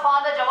loved her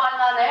father,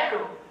 Jawaharlal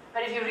Nehru,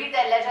 but if you read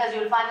their letters,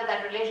 you'll find that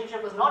that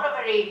relationship was not a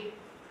very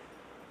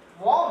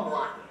warm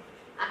one.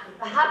 And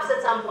perhaps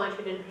at some point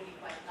she didn't really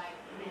quite like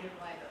Nehru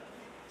either.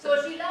 So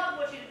she loved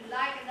what she didn't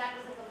like, and that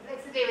was the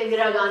complexity of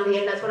Indira Gandhi,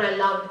 and that's what I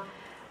loved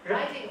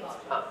writing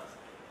about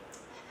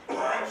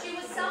her. She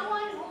was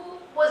someone who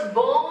was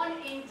born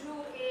into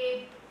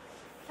a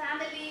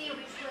family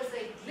which was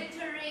a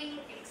glittering,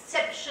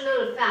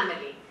 exceptional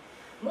family.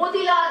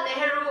 Motilal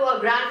Nehru, her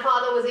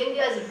grandfather, was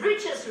India's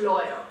richest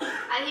lawyer,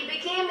 and he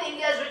became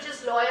India's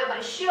richest lawyer by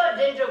sheer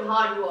dint of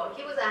hard work.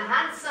 He was a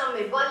handsome,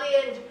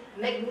 ebullient,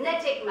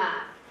 magnetic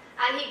man,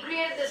 and he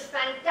created this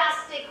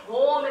fantastic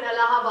home in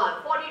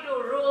Allahabad,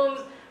 42 rooms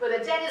with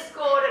a tennis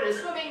court and a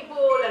swimming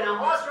pool and a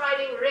horse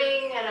riding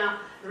ring and a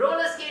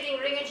roller skating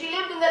ring, and she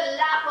lived in the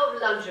lap of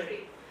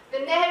luxury. The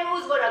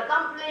Nehrus were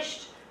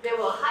accomplished, they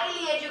were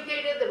highly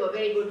educated, they were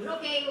very good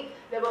looking,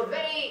 they were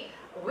very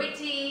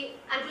witty,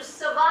 and to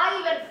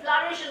survive and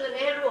flourish in the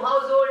Nehru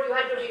household, you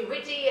had to be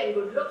witty and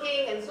good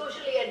looking and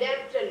socially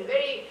adept and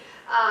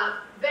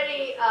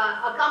very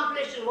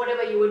accomplished in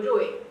whatever you were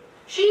doing.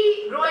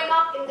 She, growing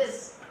up in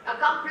this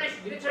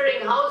accomplished,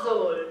 glittering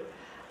household,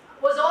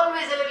 was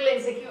always a little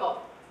insecure.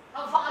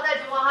 Her father,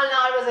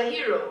 Jawaharlal, was a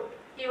hero.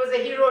 He was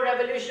a hero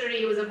revolutionary,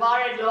 he was a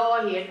bar at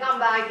law, he had come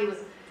back, he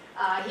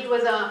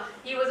was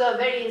a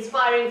very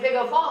inspiring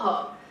figure for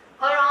her.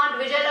 Her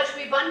aunt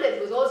Vijayalakshmi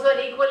Pandit was also an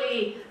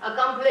equally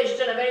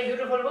accomplished and a very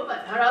beautiful woman.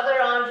 Her other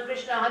aunt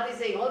Krishna Hati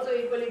Singh, also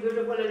equally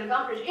beautiful and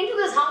accomplished. Into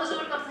this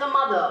household comes her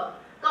mother,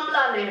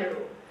 Kamala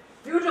Nehru.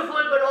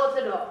 Beautiful but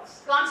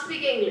orthodox, can't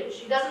speak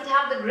English, she doesn't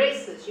have the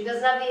graces, she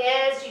doesn't have the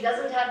airs, she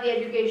doesn't have the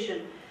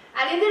education.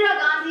 And Indira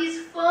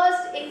Gandhi's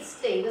first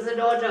instinct as a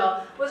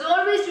daughter was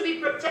always to be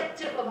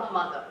protective of her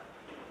mother,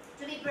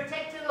 to be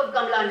protective of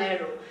Kamala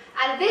Nehru.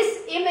 And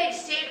this image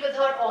stayed with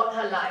her all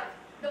her life.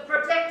 The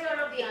protector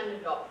of the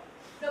underdog,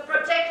 the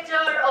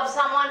protector of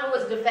someone who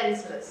was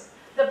defenseless,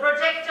 the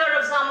protector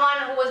of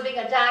someone who was being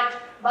attacked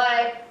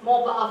by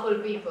more powerful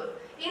people.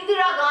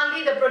 Indira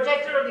Gandhi, the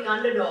protector of the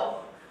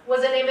underdog,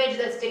 was an image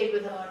that stayed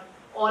with her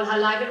all her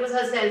life. It was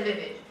her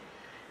self-image.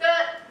 The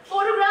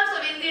photographs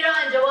of Indira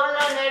and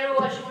Jawaharlal Nehru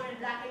are shown in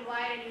black and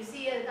white, and you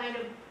see a kind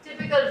of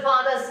typical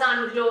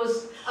father-son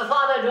close, a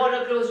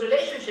father-daughter close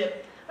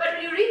relationship. But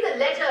when you read the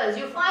letters,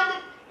 you find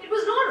that it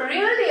was not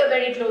really a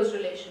very close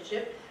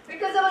relationship,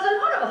 because there was a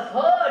lot of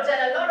hurt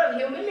and a lot of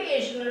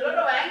humiliation, a lot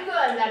of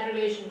anger in that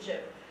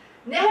relationship.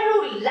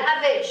 Nehru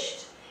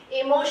lavished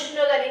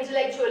emotional and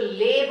intellectual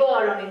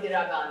labor on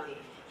Indira Gandhi.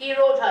 He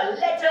wrote her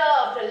letter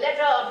after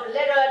letter after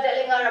letter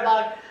telling her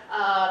about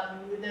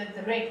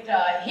the great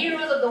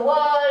heroes of the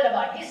world,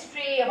 about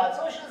history, about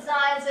social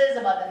sciences,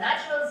 about the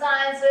natural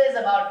sciences,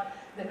 about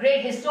the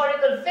great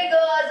historical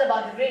figures,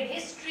 about the great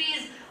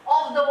histories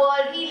of the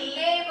world. He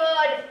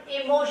labored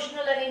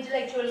emotional and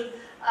intellectually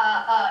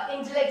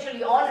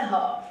on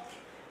her.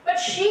 But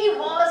she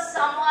was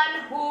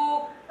someone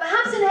who,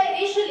 perhaps in her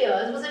initial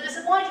years, was a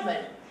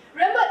disappointment.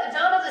 Remember, at the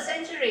turn of the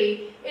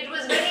century, it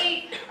was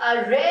very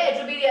rare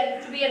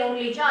to be an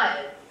only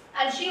child.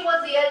 And she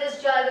was the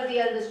eldest child of the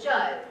eldest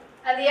child.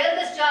 And the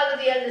eldest child of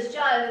the eldest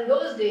child in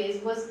those days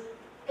was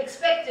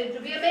expected to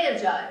be a male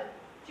child.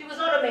 She was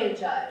not a male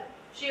child.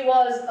 She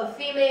was a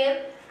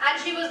female,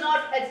 and she was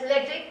not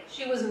athletic,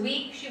 she was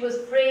weak, she was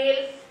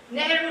frail.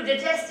 Nehru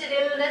detested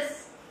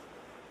illness.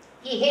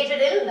 He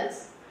hated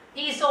illness.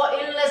 He saw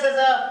illness as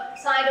a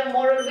sign of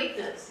moral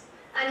weakness.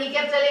 And he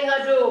kept telling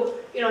her to,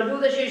 do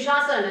the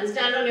Shirshasana and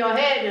stand on your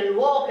head and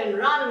walk and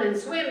run and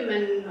swim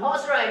and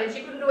horse ride, and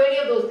she couldn't do any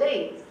of those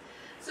things.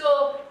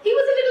 So he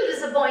was a little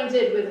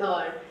disappointed with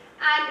her.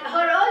 And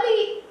her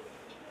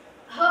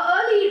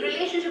early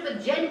relationship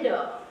with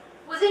gender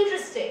was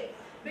interesting,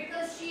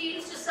 because she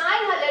used to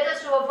sign her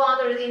letters to her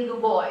father as Hindu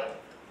boy.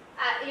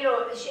 And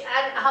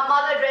her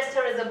mother dressed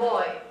her as a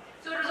boy.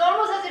 So it was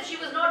almost as if she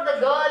was not the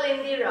girl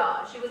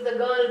Indira, she was the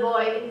girl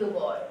boy, Hindu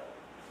boy.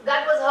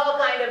 That was her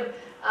kind of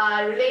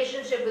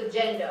relationship with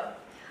gender.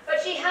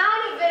 But she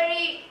had a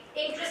very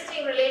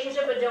interesting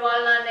relationship with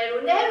Jawaharlal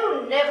Nehru.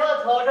 Nehru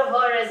never thought of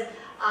her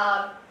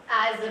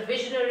as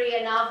visionary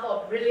enough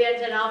or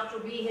brilliant enough to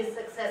be his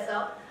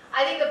successor.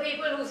 I think the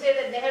people who say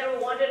that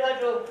Nehru wanted her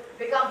to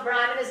become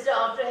Prime Minister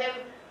after him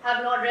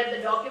have not read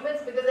the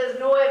documents, because there's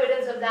no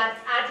evidence of that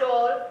at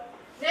all.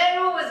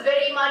 Nehru was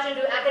very much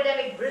into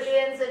academic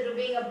brilliance, into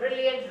being a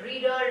brilliant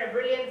reader and a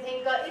brilliant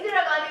thinker.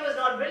 Indira Gandhi was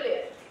not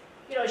brilliant.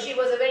 She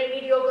was a very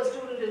mediocre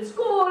student in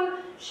school.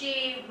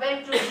 She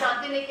went to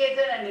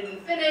Shantiniketan and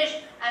didn't finish,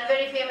 and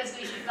very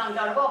famously she flunked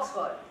out of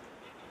Oxford.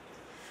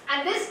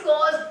 And this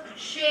caused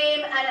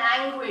shame and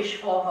anguish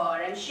for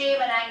her, and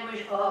shame and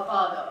anguish for her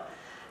father.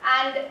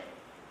 And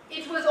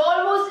it was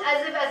almost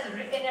as if,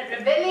 in a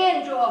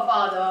rebellion to her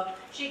father,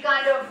 she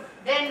kind of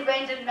then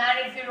went and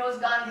married Firoz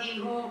Gandhi,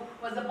 who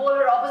was the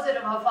polar opposite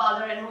of her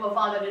father and who her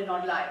father did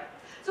not like.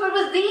 So it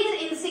was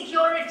these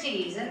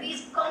insecurities and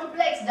these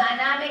complex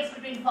dynamics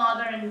between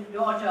father and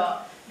daughter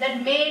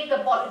that made the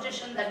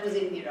politician that was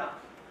Indira.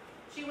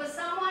 She was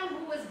someone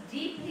who was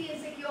deeply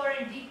insecure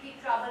and deeply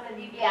troubled and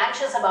deeply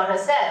anxious about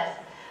herself.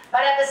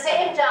 But at the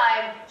same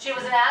time, she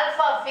was an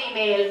alpha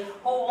female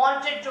who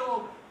wanted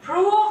to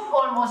prove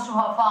almost to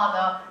her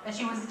father that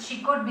she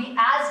could be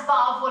as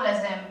powerful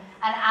as him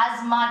and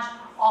as much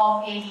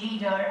of a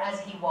leader as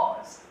he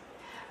was.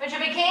 When she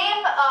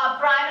became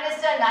Prime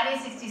Minister in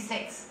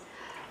 1966,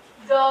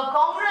 the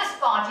Congress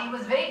Party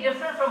was very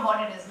different from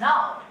what it is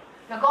now.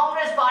 The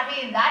Congress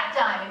Party in that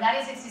time, in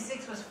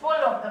 1966, was full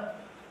of the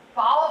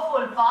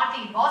powerful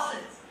party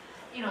bosses,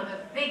 you know, the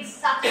big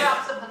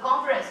satraps of the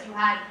Congress. You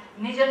had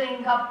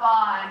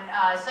Nijalingappa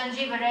and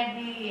Sanjeev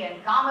Reddy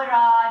and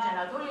Kamaraj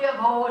and Atulya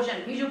Ghosh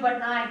and Biju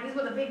Patnaik. These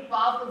were the big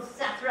powerful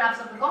satraps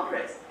of the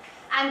Congress.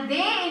 And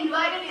they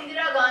invited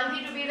Indira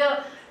Gandhi to be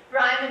the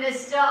Prime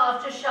Minister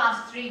after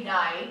Shastri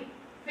died,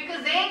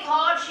 because they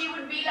thought she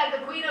would be like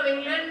the Queen of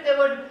England. They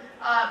would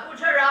put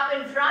her up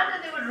in front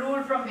and they would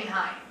rule from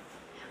behind.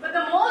 But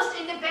the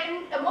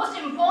most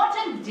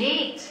important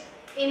date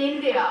in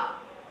India,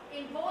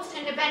 in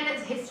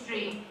post-independence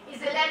history,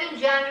 is 11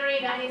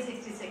 January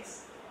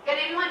 1966. Can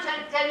anyone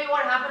tell me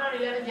what happened on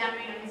 11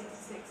 January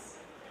 1966?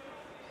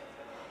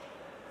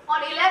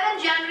 On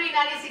 11 January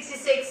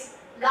 1966,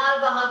 Lal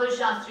Bahadur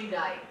Shastri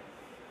died.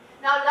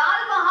 Now,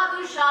 Lal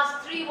Bahadur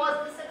Shastri was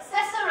the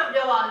successor of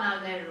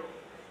Jawaharlal Nehru.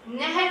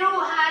 Nehru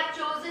had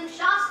chosen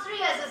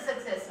Shastri as a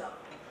successor.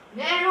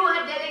 Nehru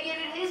had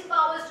delegated his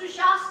powers to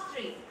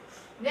Shastri.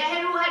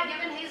 Nehru had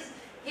given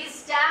his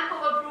stamp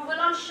of approval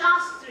on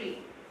Shastri.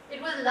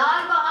 It was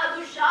Lal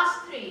Bahadur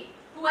Shastri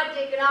who had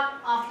taken up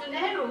after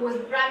Nehru, who was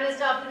the Prime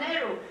Minister after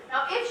Nehru.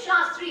 Now, if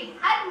Shastri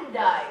hadn't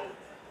died,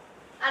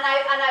 and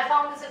I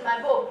found this in my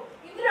book,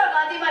 Indira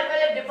Gandhi might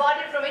well have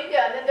departed from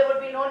India, and then there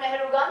would be no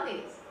Nehru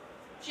Gandhis.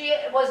 She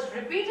was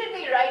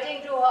repeatedly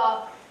writing to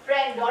her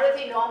friend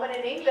Dorothy Norman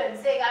in England,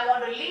 saying, I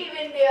want to leave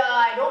India,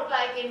 I don't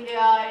like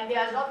India,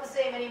 India is not the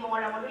same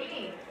anymore, I want to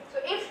leave. So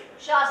if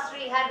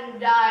Shastri hadn't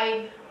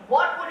died,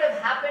 what would have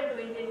happened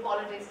to Indian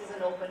politics is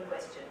an open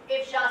question.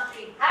 If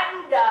Shastri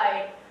hadn't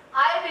died,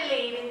 I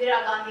believe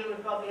Indira Gandhi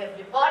would probably have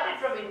departed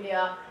from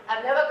India,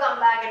 have never come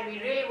back, and we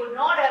really would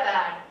not have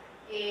had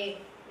a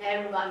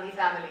Nehru Gandhi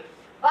family.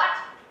 But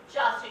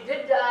Shastri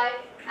did die,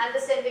 and the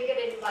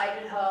syndicate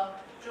invited her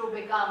to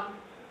become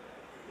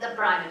the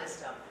Prime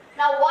Minister.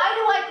 Now, why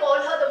do I call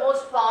her the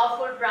most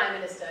powerful Prime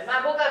Minister? In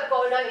my book, I've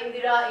called her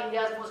Indira,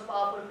 India's most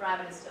powerful Prime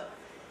Minister.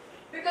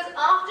 Because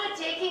after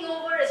taking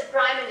over as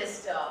Prime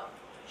Minister,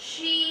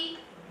 she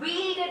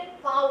wielded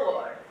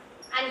power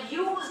and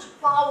used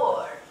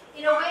power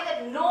in a way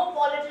that no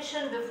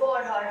politician before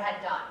her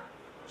had done.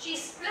 She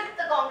split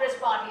the Congress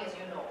Party, as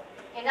you know.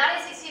 In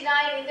 1969,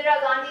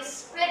 Indira Gandhi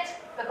split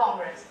the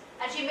Congress,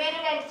 and she made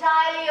it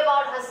entirely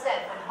about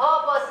herself and her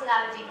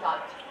personality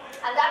cult.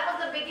 And that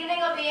was the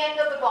beginning of the end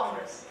of the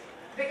Congress,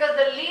 because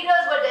the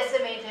leaders were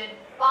decimated,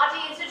 party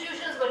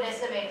institutions were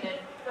decimated,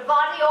 the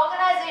party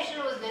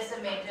organization was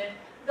decimated,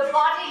 the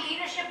party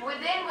leadership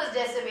within was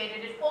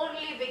decimated. It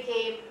only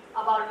became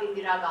about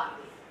Indira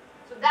Gandhi.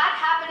 So that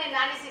happened in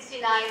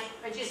 1969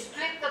 when she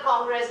split the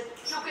Congress,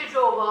 took it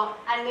over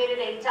and made it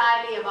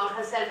entirely about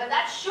herself. And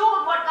that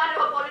showed what kind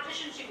of a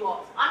politician she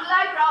was.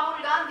 Unlike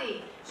Rahul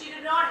Gandhi, she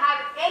did not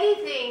have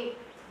anything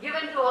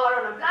given to her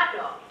on a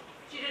platter.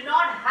 She did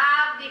not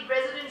have the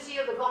presidency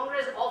of the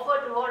Congress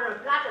offered to her on a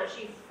platter.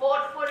 She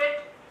fought for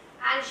it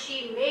and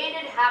she made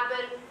it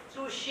happen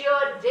through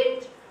sheer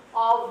dint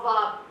of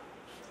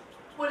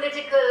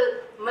political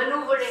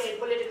maneuvering and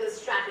political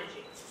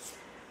strategy.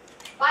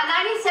 By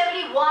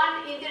 1971,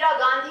 Indira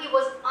Gandhi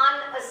was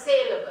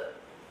unassailable.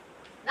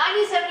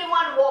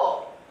 1971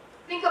 war,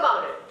 think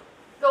about it.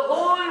 The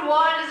whole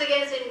world is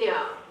against India.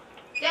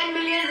 10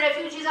 million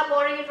refugees are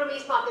pouring in from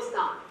East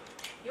Pakistan.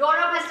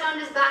 Europe has turned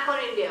its back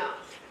on India.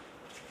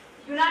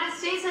 United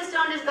States has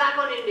turned its back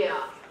on India.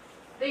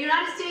 The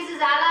United States is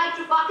allied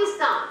to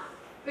Pakistan,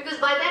 because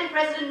by then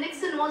President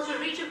Nixon wants to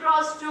reach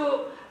across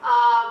to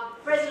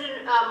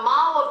President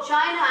Mao of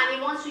China, and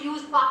he wants to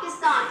use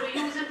Pakistan to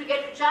use him to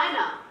get to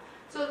China.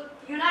 So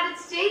United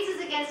States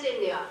is against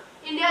India.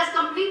 India is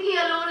completely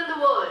alone in the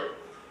world.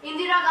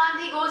 Indira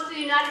Gandhi goes to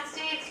the United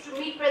States to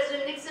meet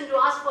President Nixon to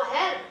ask for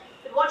help.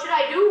 But what should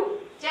I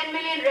do? 10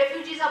 million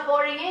refugees are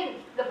pouring in.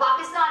 The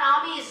Pakistan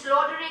army is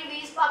slaughtering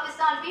the East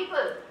Pakistan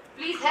people.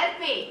 Please help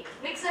me.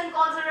 Nixon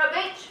calls her a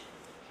bitch.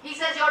 He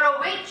says, you're a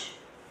witch.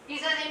 He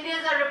says,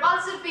 Indians are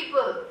repulsive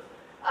people.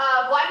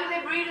 Why do they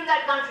breed in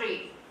that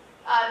country?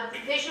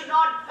 They should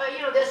not,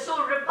 they're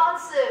so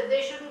repulsive,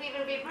 they shouldn't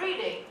even be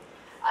breeding.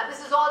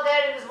 This is all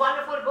there in this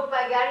wonderful book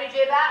by Gary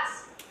J.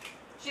 Bass.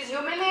 She's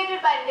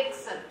humiliated by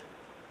Nixon.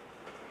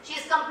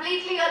 She's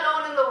completely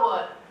alone in the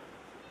world.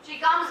 She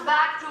comes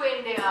back to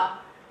India.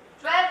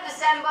 12th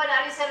December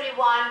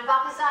 1971,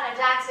 Pakistan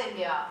attacks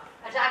India,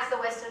 attacks the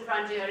western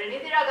frontier. And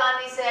Indira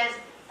Gandhi says,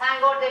 thank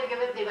God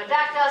they've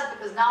attacked us,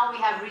 because now we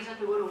have reason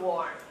to go to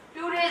war.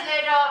 2 days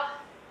later,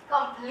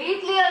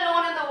 completely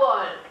alone in the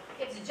world.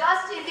 It's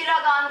just Indira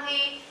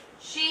Gandhi,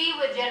 she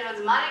with Generals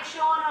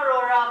Manekshaw and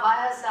Arora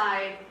by her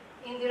side.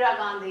 Indira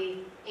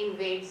Gandhi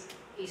invades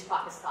East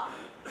Pakistan.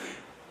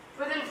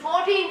 Within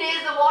 14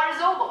 days, the war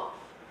is over.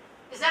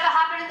 It's never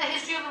happened in the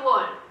history of the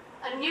world.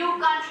 A new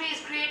country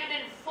is created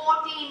in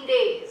 14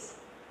 days.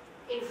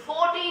 In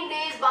 14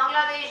 days,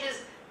 Bangladesh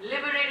is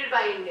liberated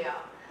by India.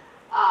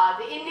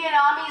 The Indian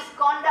Army's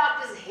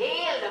conduct is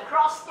hailed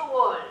across the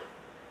world.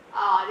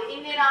 The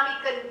Indian Army,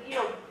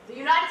 the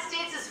United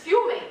States is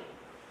fuming.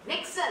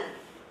 Nixon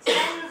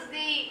sends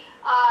the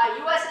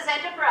USS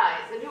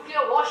Enterprise, the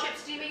nuclear warship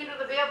steaming into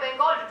the Bay of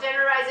Bengal to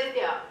terrorize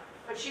India.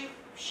 But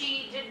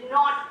she did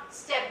not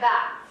step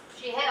back.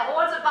 She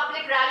holds a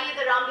public rally at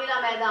the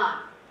Ramlila Maidan,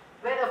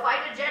 where the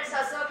fighter jets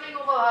are circling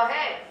over her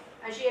head.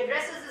 And she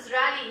addresses this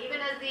rally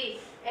even as the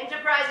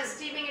Enterprise is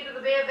steaming into the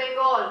Bay of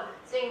Bengal,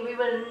 saying, "We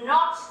will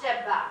not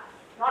step back.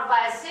 Not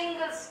by a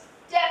single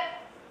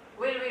step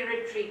will we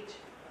retreat."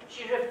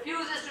 She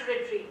refuses to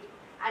retreat.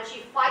 And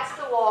she fights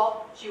the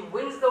war. She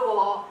wins the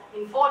war.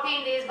 In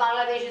 14 days,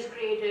 Bangladesh is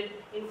created.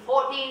 In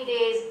 14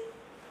 days,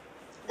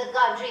 the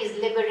country is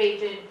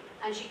liberated.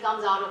 And she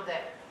comes out of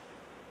there.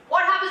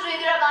 What happens to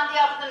Indira Gandhi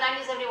after the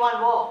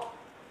 1971 war?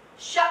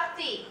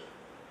 Shakti.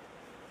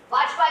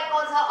 Vajpayee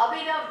calls her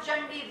Abhinav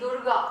Chandi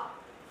Durga.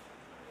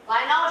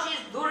 By now she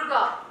is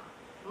Durga,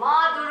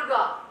 Ma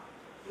Durga.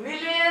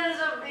 Millions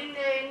of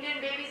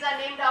Indian babies are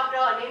named after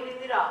her, named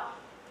Indira.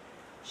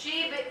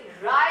 She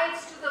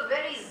rides to the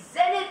very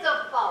zenith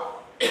of power.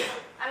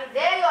 I mean,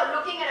 there you are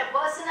looking at a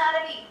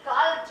personality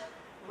cult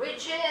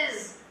which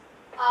is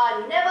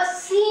never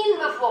seen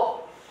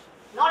before.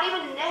 Not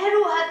even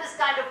Nehru had this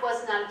kind of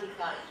personality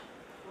cult,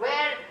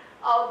 where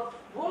a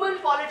woman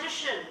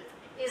politician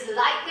is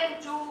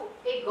likened to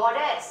a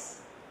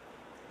goddess.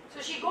 So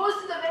she goes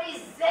to the very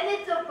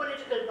zenith of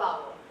political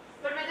power.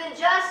 But within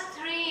just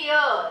 3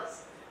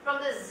 years, from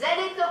the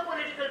zenith of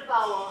political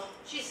power,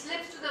 she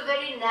slips to the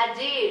very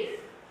nadir,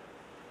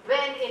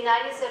 when in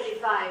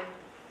 1975,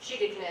 she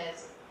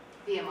declares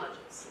the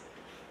emergency.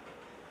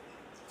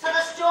 So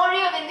the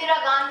story of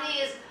Indira Gandhi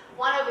is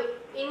one of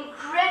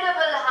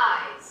incredible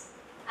highs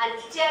and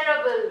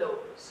terrible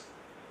lows.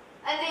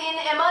 And in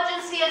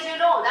emergency, as you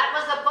know, that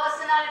was the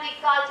personality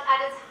cult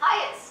at its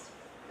highest.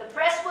 The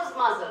press was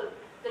muzzled.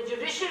 The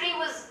judiciary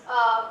was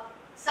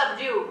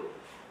subdued.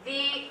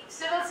 The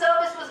civil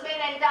service was made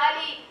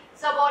entirely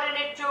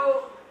subordinate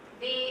to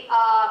the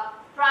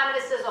Prime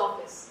Minister's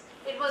office.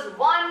 It was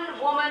one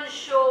woman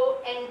show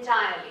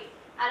entirely.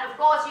 And of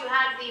course, you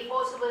had the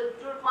forcible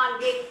Turkman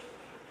Gate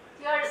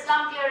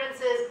slum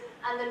clearances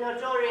and the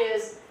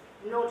notorious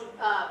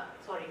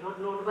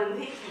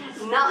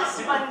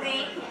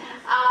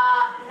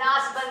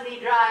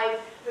Nasbandi drive,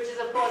 which is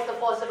of course the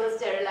forcible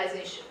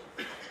sterilization.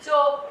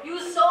 So you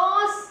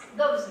saw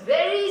the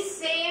very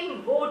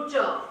same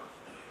voter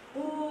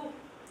who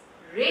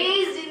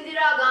raised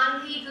Indira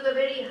Gandhi to the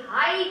very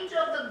height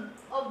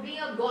of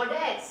being a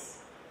goddess.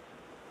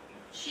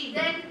 She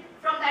then,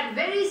 from that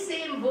very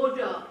same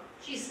voter,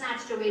 she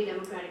snatched away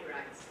democratic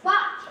rights.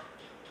 But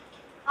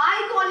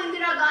I call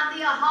Indira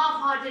Gandhi a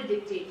half-hearted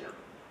dictator.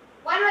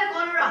 Why do I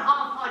call her a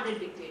half-hearted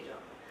dictator?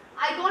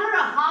 I call her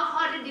a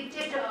half-hearted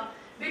dictator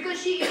because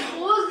she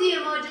imposed the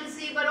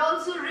emergency but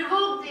also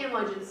revoked the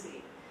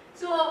emergency.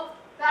 So,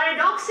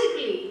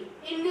 paradoxically,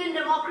 Indian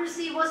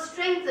democracy was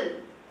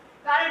strengthened.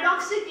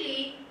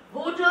 Paradoxically,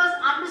 voters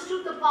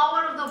understood the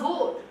power of the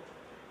vote.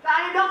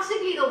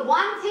 Paradoxically, the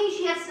one thing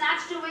she had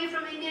snatched away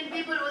from Indian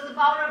people was the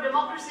power of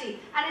democracy.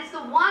 And it's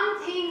the one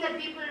thing that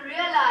people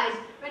realized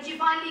when she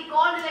finally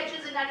called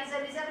elections in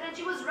 1977 and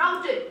she was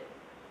routed.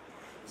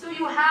 So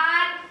you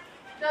had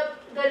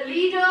the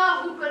leader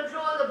who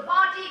controlled the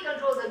party,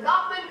 controlled the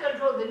government,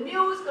 controlled the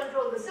news,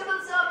 controlled the civil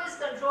service,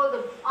 controlled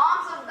the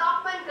arms of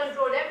government,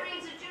 controlled every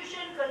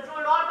institution,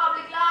 controlled all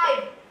public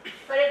life.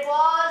 But it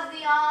was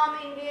the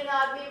armed Indian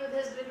army with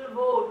his little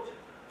vote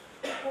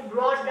who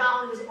brought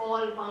down this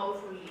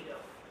all-powerful leader.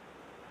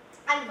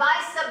 And by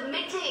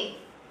submitting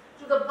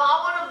to the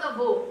power of the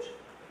vote,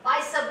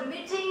 by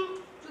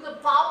submitting to the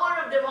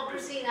power of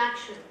democracy in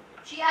action,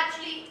 she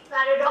actually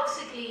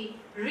paradoxically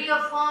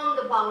reaffirmed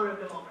the power of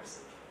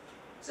democracy.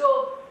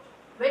 So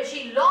when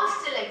she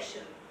lost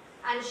election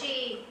and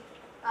she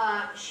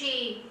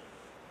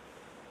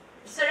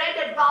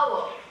surrendered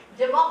power,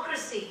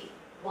 democracy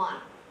won.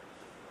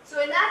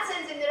 So in that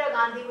sense, Indira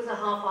Gandhi was a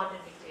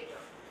half-hearted dictator.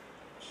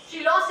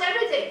 She lost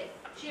everything.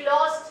 She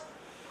lost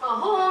her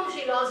home,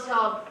 she lost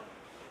her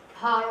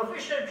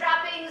official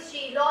trappings,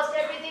 she lost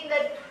everything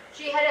that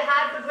she had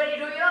had for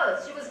 22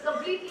 years. She was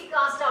completely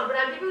cast out. But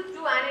I'll give you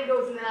 2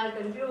 anecdotes and then I'll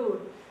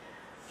conclude.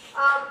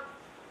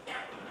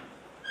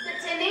 The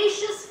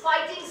tenacious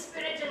fighting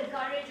spirit and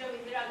courage of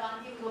Indira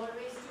Gandhi was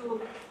always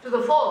to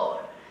the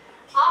fore.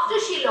 After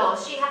she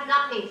lost, she had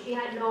nothing. She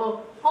had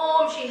no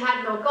home, she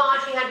had no car,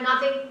 she had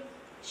nothing.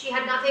 She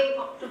had nothing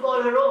to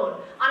call her own.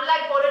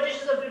 Unlike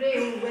politicians of today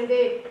who, when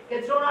they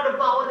get thrown out of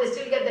power, they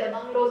still get their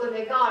bungalows and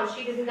their cars.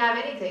 She didn't have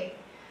anything.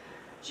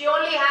 She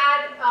only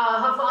had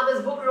her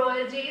father's book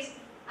royalties,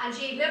 and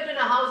she lived in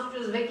a house which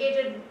was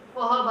vacated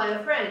for her by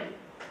a friend.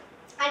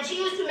 And she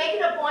used to make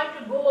it a point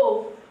to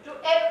go to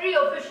every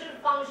official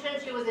function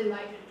she was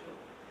invited to.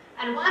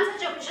 And one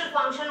such official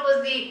function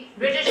was the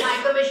British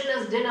High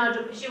Commissioner's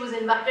dinner. She was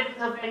invited with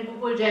her friend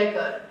Pupul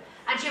Jayakar.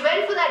 And she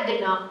went for that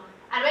dinner.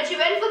 And when she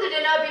went for the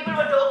dinner, people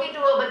were talking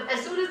to her, but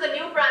as soon as the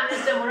new Prime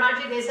Minister,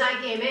 Morarji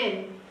Desai, came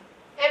in,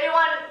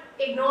 everyone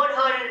ignored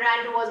her and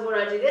ran towards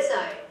Morarji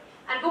Desai.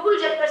 And Pupul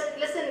Jayakar said,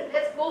 listen,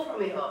 let's go from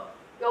here.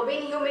 you're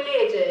being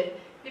humiliated,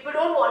 people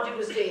don't want you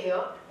to stay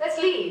here, let's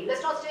leave,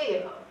 let's not stay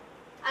here.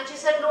 And she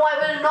said, no, I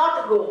will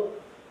not go.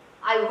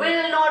 I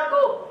will not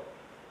go.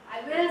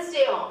 I will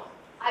stay on.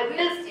 I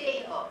will stay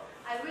here.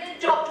 I will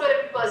talk to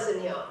every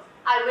person here.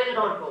 I will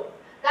not go.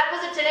 That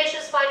was the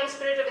tenacious fighting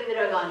spirit of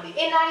Indira Gandhi.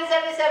 In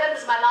 1977,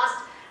 this is my last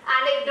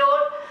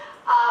anecdote.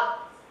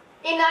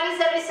 In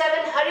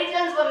 1977,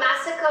 Harijans were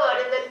massacred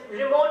in the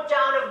remote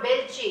town of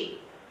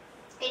Belchi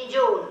in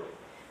June.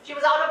 She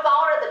was out of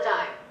power at the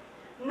time.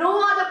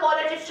 No other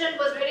politician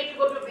was ready to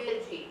go to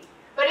Belchi.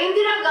 But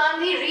Indira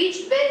Gandhi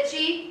reached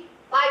Belchi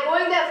by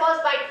going there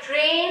first by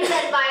train,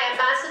 then by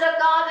ambassador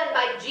car, then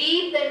by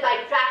jeep, then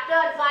by tractor,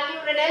 and finally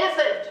on an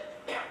elephant.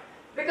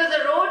 Because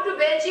the road to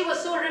Belchi was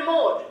so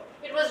remote.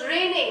 It was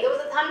raining, there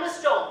was a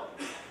thunderstorm.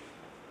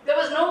 There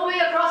was no way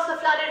across the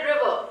flooded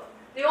river.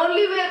 The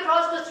only way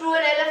across was through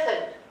an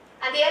elephant.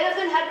 And the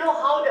elephant had no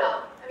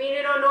howdah. I mean,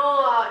 you know,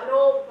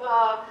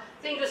 no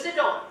thing to sit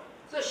on.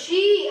 So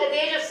she, at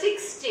the age of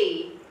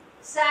 60,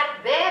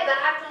 sat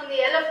barebacked on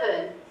the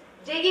elephant,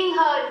 digging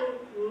her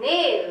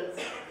nails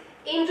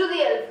into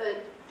the elephant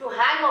to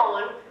hang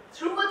on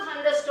through a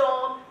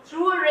thunderstorm,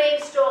 through a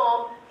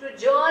rainstorm, to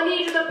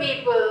journey to the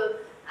people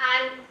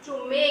and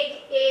to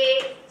make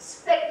a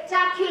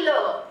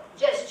spectacular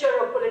gesture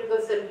of political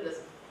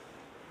symbolism.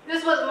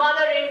 This was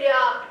Mother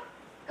India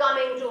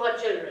coming to her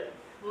children.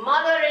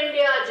 Mother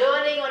India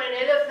journeying on an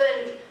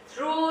elephant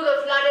through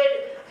the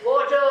flooded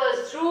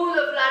waters, through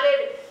the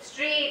flooded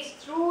streets,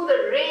 through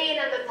the rain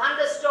and the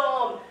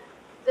thunderstorm.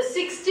 The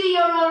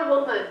 60-year-old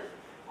woman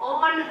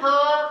on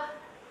her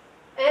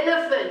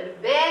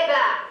elephant,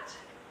 barebacked,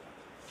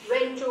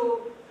 went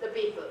to the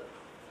people.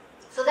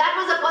 So that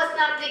was a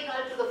personality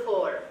cult to the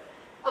fore.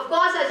 Of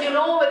course, as you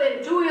know,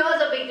 within 2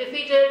 years of being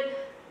defeated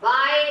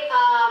by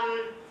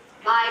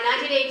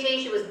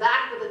 1980, she was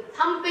back with a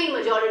thumping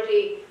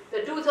majority, the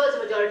 2/3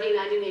 majority in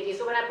 1980.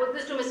 So when I put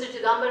this to Mr.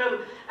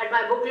 Chidambaram at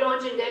my book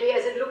launch in Delhi,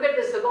 I said, look at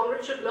this, the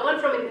Congress should learn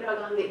from Indira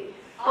Gandhi.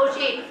 How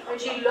she, when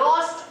she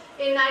lost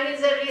in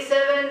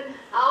 1977,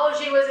 how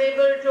she was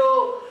able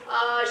to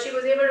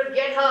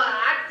get her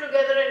act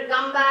together and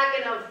come back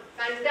in a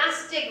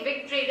fantastic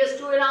victory just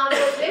 2.5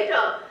 years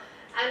later.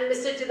 And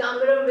Mr.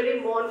 Chidambaram very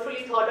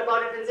mournfully thought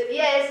about it and said,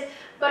 yes,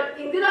 but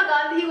Indira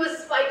Gandhi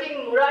was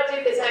fighting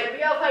Morarji Desai.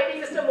 We are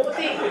fighting Mr.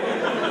 Modi.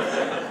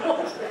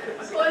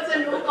 So it's a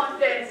no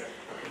contest.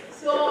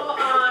 So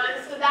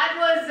that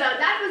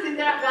was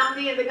Indira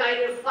Gandhi and the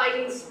kind of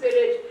fighting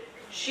spirit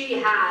she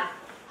had.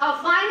 Her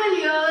final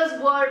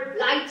years were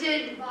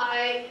blighted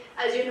by,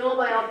 as you know,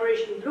 by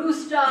Operation Blue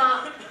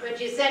Star, when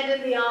she sent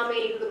in the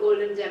army to the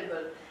Golden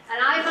Temple. And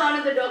I found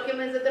in the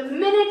documents that the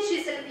minute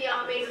she sent the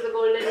army to the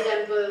Golden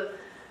Temple,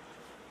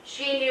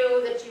 she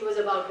knew that she was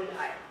about to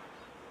die.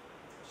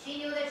 She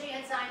knew that she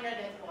had signed her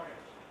death warrant.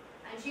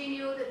 And she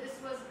knew that this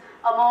was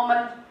a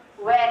moment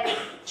when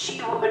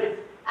she would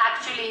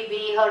actually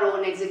be her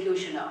own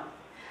executioner.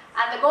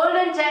 And the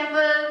Golden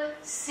Temple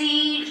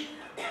siege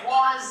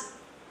was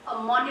a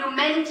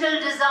monumental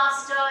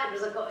disaster.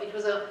 It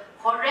was a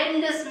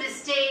horrendous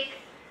mistake.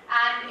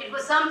 And it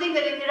was something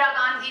that Indira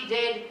Gandhi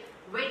did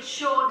which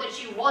showed that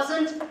she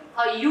wasn't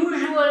her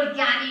usual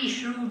canny,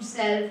 shrewd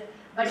self,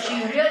 but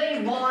she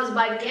really was,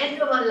 by the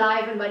end of her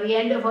life and by the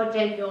end of her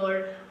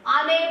tenure,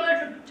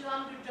 unable to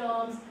come to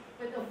terms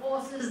with the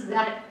forces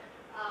that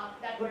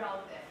were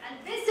out there. And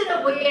this, in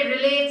a way,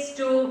 relates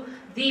to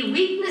the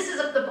weaknesses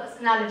of the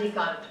personality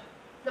cult.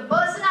 The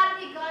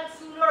personality cult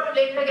sooner or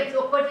later gets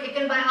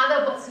overtaken by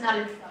other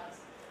personality cults.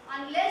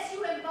 Unless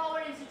you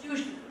empower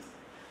institutions,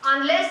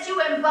 unless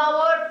you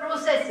empower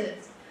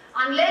processes,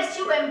 unless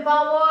you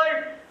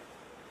empower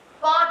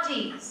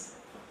parties,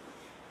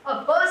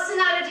 a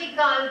personality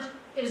cult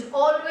is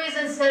always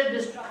in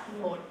self-destruct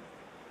mode.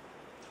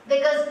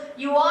 Because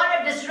you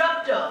are a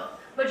disruptor,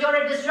 but you're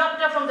a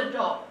disruptor from the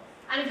top.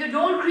 And if you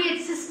don't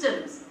create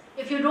systems,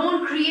 if you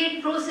don't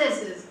create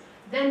processes,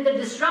 then the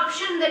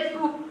disruption that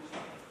you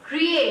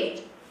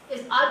create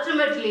is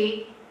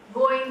ultimately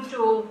going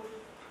to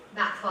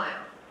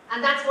backfire.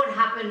 And that's what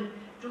happened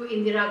to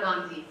Indira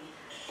Gandhi.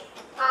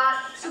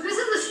 So this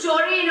is the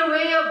story, in a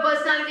way, of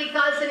personality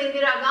cults and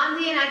Indira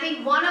Gandhi, and I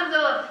think one of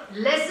the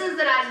lessons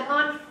that I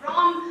learned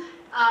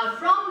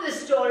from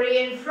this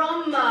story and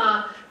from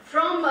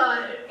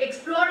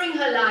exploring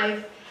her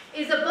life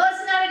is the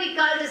personality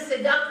cult is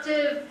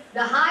seductive,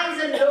 the highs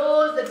and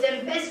lows, the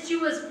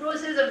tempestuous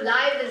process of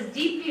life is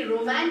deeply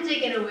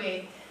romantic in a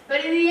way,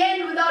 but in the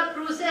end, without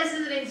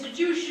processes and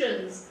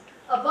institutions,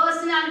 a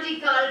personality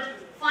cult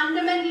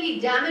fundamentally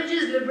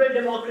damages liberal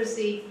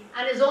democracy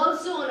and is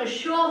also on a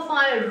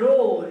surefire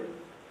road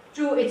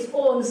to its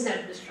own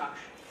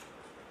self-destruction.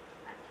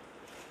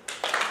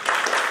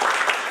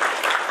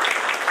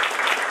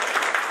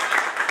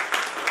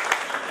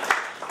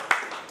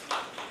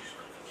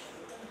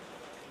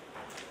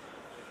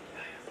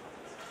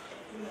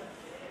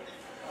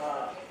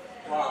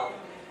 Wow.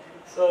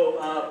 So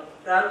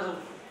that was a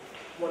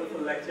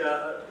wonderful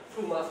lecture,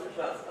 true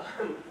masterclass.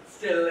 I'm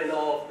still in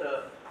awe of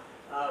the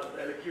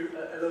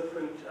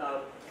eloquent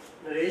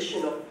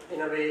narration of,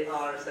 in a way,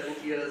 our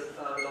 70 years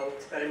long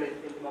experiment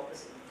in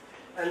democracy.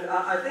 And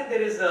I think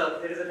there is a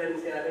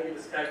tendency, and I think you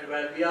described it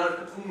well, we are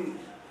cocooned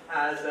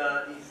as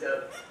these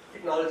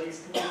technology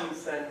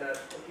students and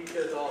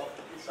teachers of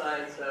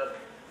science.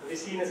 We're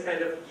seen as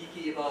kind of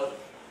geeky about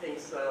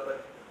things,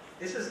 but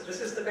this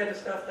is the kind of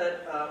stuff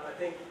that I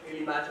think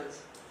really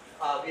matters.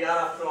 We are,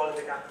 after all, in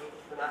the capital,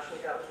 the national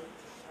capital,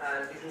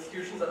 and these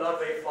institutions are not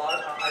very far.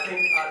 I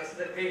think this is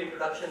a great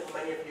introduction for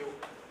many of you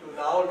to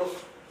now look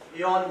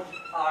beyond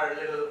our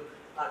little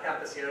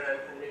campus here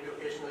and maybe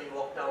occasionally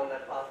walk down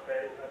that path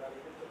where we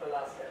took the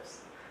last steps.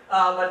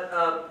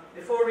 But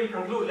before we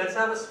conclude, let's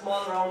have a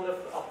small round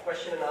of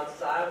question and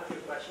answers. I have a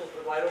few questions,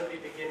 but why don't we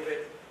begin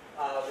with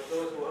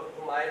those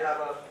who might have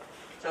a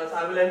chance.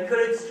 I will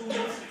encourage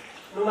students,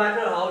 no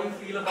matter how you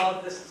feel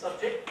about this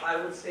subject, I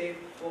would say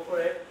go for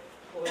it,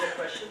 go with the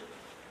question.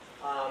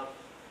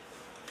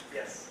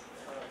 Yes.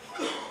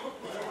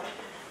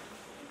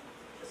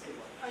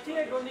 I think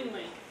I don't need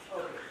mic.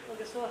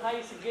 Okay, so hi,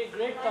 it's a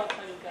great talk,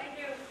 Sagarika. Thank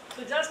you.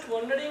 So just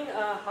wondering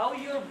how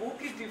your book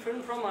is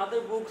different from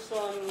other books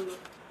on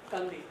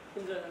Gandhi,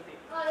 Indira Gandhi.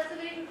 That's a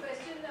very good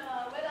question.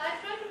 Well, I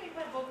try to make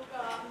my book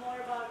more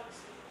about.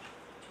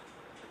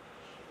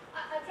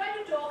 I try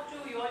to talk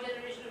to your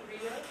generation of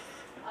readers.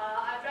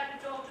 I try to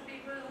talk to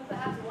people who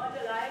perhaps weren't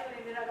alive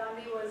when Indira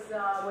Gandhi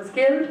was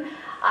killed.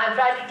 I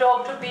try to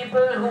talk to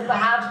people who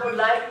perhaps would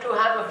like to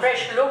have a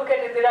fresh look at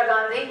Indira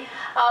Gandhi.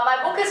 My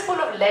book is full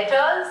of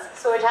letters,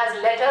 so it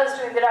has letters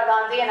to Indira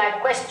Gandhi, and I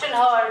question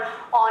her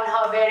on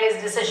her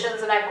various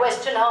decisions, and I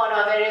question her on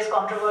her various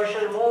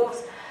controversial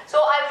moves. So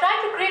I try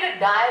to create a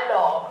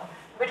dialogue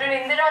between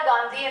Indira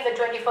Gandhi and the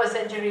 21st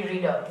century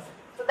reader.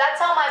 So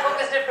that's how my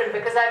book is different,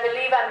 because I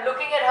believe I'm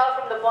looking at her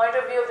from the point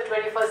of view of the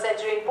 21st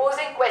century and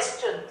posing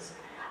questions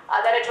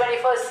that a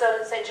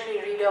 21st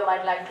century reader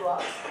might like to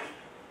ask.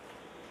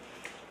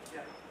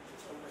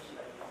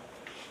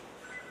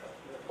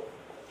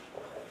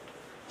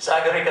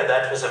 Sagarika,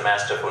 that was a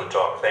masterful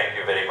talk. Thank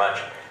you very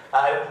much.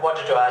 I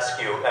wanted to ask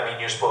you, I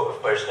mean, you spoke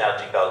of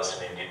personality cults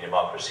in Indian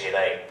democracy, and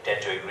I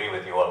tend to agree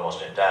with you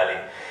almost entirely.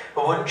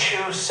 But wouldn't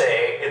you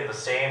say,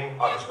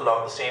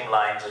 along the same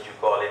lines that you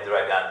call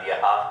Indira Gandhi a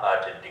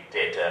half-hearted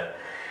dictator,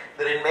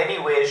 that in many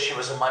ways she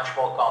was a much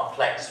more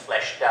complex,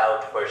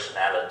 fleshed-out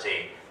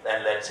personality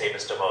than, let's say,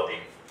 Mr. Modi?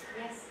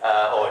 Yes.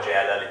 Or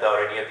Jayalalitha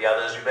or any of the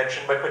others you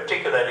mentioned, but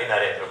particularly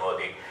Narendra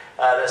Modi.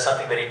 There's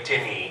something very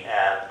tinny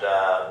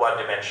and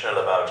one-dimensional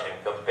about him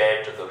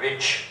compared to the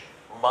rich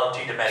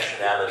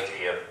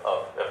multi-dimensionality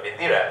of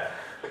Indira,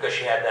 because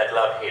she had that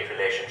love-hate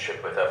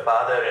relationship with her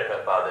father and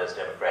her father's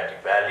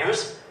democratic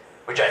values,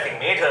 which I think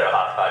made her a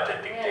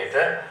half-hearted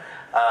dictator.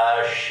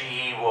 Yes.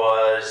 She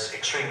was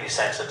extremely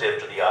sensitive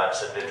to the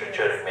arts and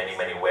literature in many,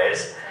 many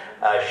ways.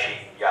 I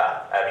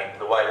mean,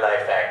 the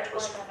Wildlife Act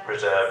was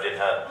preserved in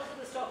her. Also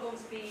the Stockholm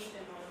speech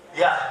and all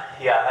that.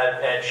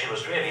 Yeah, and she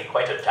was really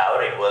quite a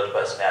towering world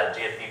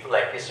personality, and people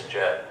like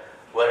Kissinger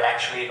were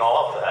actually in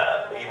awe of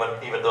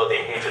her, even though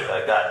they hated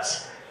her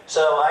guts.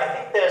 So I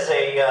think there's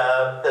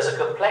a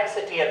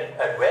complexity and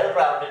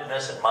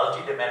well-roundedness and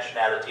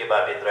multidimensionality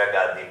about Indira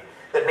Gandhi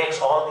that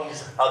makes all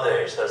these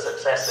others, her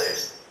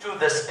successors, to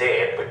this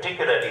day, and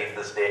particularly in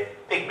this day,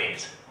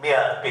 pygmies,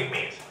 mere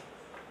pygmies.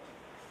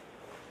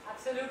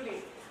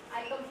 Absolutely.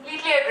 I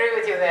completely agree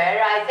with you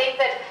there. I think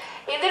that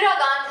Indira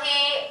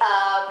Gandhi,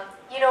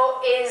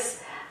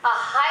 is a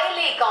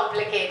highly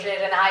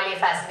complicated and highly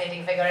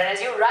fascinating figure. And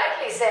as you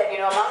rightly said,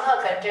 among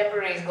her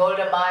contemporaries,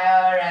 Golda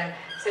Meir and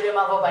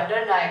Siddhamava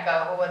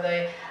Bandaranaike, who were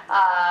the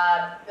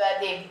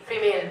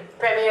female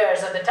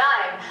premiers of the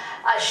time,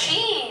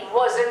 she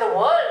was in the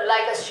world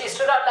she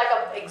stood out like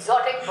an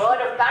exotic bird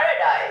of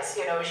paradise.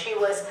 She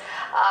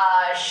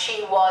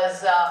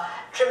was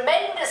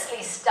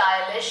tremendously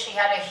stylish. She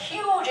had a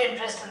huge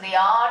interest in the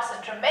arts,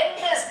 a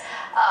tremendous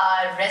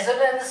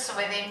resonance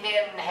with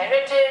Indian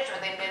heritage,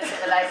 with Indian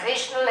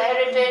civilizational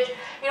heritage.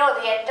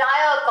 The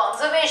entire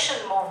conservation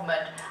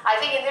movement. I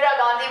think Indira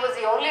Gandhi was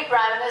the only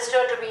Prime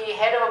Minister to be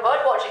head of a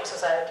bird-watching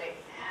society.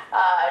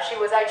 She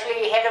was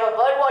actually head of a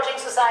bird-watching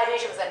society.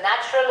 She was a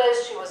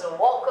naturalist. She was a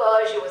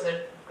walker. She was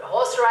a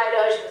horse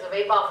rider. She was a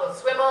very powerful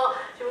swimmer.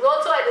 She was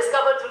also, I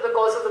discovered through the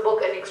course of the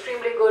book, an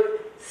extremely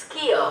good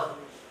skier.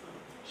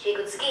 She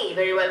could ski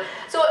very well.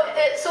 So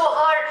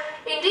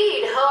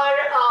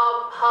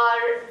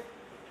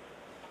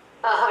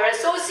her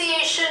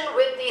association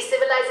with the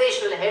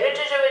civilizational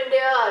heritage of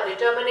India, her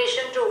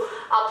determination to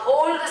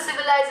uphold the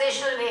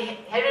civilizational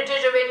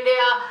heritage of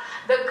India,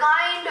 the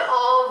kind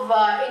of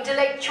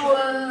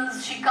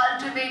intellectuals she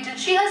cultivated.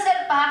 She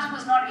herself perhaps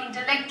was not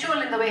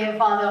intellectual in the way her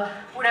father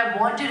would have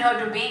wanted her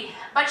to be,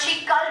 but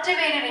she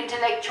cultivated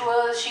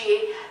intellectuals.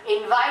 She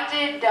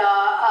invited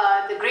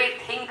the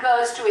great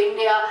thinkers to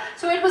India.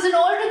 So it was an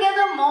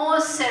altogether more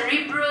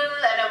cerebral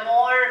and a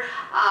more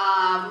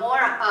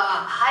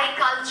high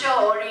culture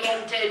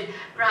oriented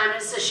prime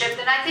ministership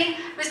than I think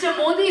Mr.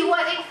 Modi, who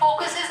I think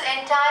focuses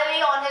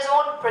entirely on his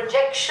own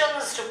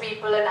projections to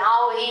people and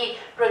how he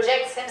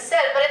projects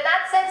himself. But in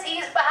that sense, he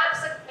is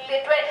perhaps a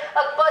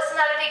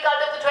personality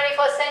cult of the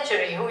 21st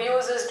century who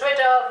uses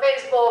Twitter,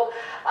 Facebook,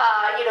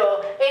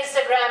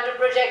 Instagram to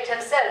project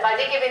himself. I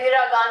think if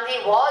Indira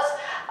Gandhi was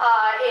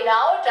in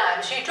our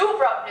time, she too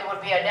probably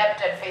would be adept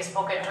at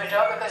Facebook and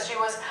Twitter because she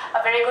was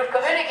a very good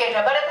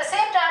communicator. But at the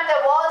same time,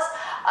 there was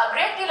a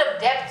great deal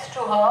of depth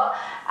to her,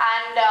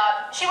 and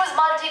she was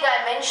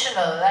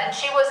multidimensional, and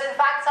she was in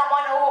fact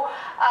someone who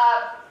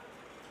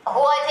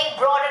I think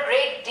brought a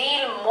great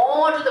deal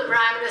more to the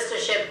prime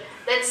ministership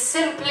than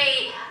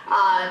simply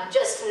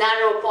just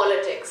narrow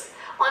politics.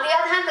 On the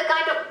other hand, the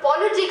kind of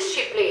politics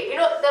she played,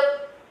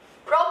 the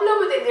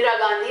problem with Indira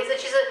Gandhi is that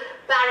she's a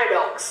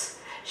paradox.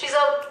 She's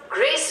a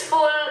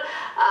graceful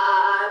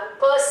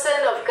person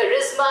of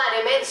charisma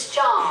and immense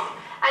charm,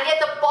 and yet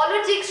the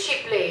politics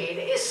she played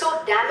is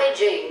so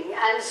damaging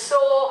and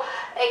so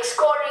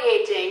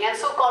excoriating and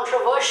so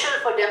controversial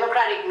for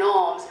democratic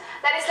norms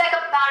that it's like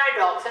a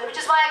paradox, and which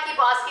is why I keep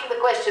asking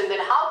the question that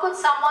how could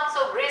someone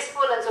so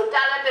graceful and so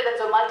talented and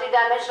so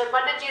multidimensional,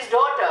 Panditji's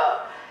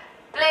daughter,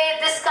 play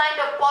this kind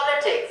of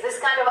politics, this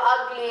kind of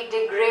ugly,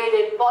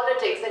 degraded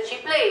politics that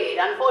she played,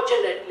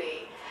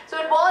 unfortunately. So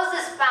it was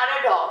this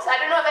paradox.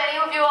 I don't know if any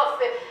of you are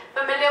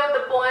familiar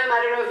with the poem, I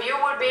don't know if you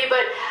would be,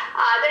 but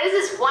there is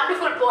this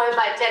wonderful poem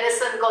by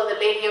Tennyson called The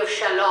Lady of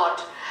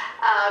Shalott.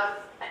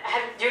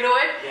 Do you know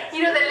it? Yes.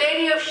 The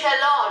Lady of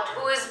Shalott,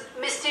 who is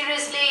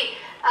mysteriously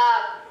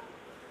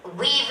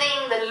weaving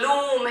the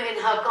loom in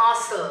her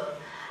castle.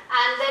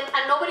 And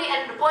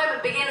the poem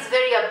begins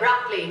very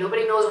abruptly.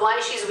 Nobody knows why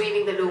she's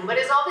weaving the loom, but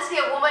it's obviously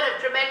a woman of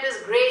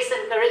tremendous grace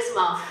and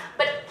charisma,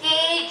 but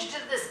caged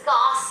in this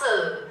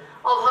castle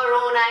of her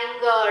own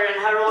anger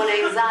and her own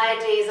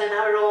anxieties and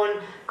her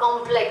own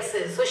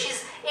complexes. So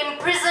she's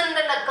imprisoned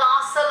in a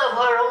castle of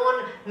her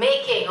own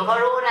making, of her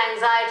own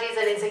anxieties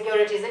and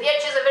insecurities, and yet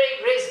she's a very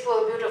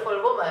graceful,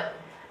 beautiful woman.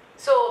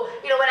 So,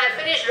 when I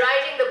finished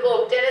writing the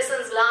book,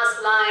 Tennyson's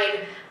last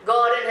line,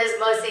 God in his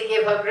mercy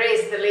gave her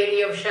grace, the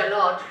Lady of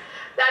Shalott,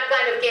 that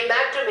kind of came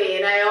back to me,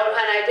 and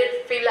I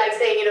did feel like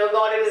saying,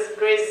 God in his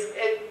grace,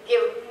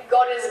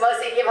 God in his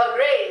mercy give her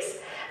grace,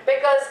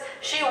 because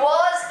she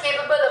was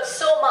capable of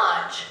so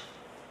much,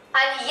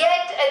 and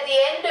yet at the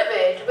end of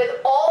it,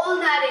 with all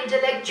that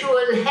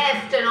intellectual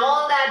heft and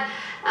all that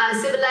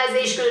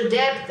civilizational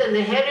depth and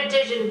the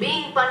heritage and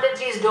being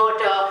Panditji's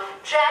daughter,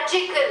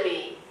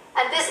 tragically,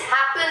 and this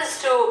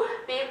happens to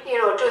be,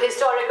 to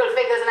historical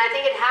figures, and I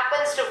think it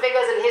happens to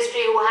figures in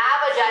history who have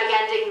a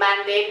gigantic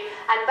mandate,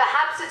 and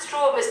perhaps it's true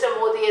of Mr.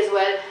 Modi as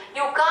well,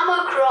 you come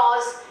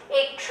across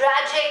a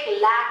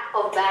tragic lack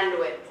of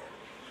bandwidth.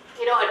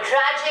 A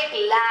tragic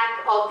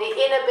lack of the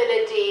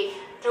inability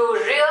to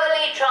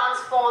really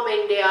transform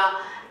India,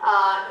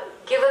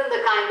 given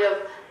the kind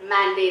of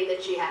mandate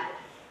that she had.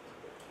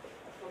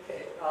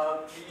 Okay,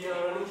 we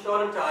are running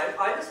short on time.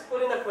 I just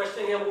put in a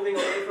question here, moving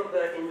away from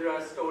the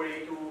Indira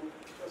story to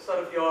sort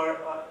of your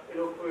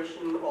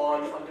question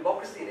on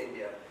democracy in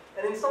India.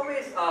 And in some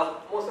ways,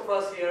 most of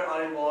us here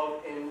are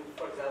involved in,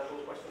 for example,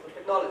 questions of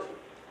technology.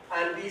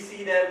 And we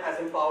see them as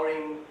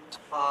empowering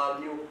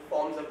new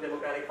forms of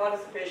democratic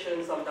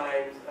participation,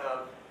 sometimes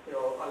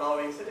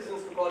allowing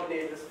citizens to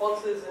coordinate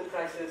responses in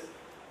crisis.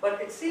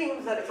 But it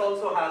seems that it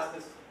also has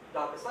this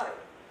darker side.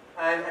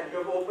 And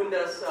you've opened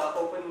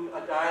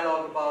a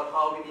dialogue about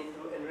how we need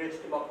to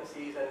enrich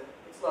democracies, and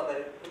it's not that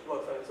it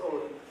works on its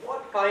own.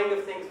 What kind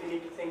of things we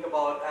need to think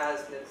about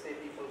as, let's say,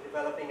 people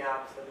developing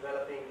apps and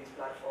developing these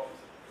platforms?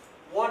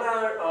 What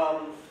are,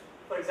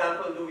 for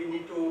example, do we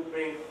need to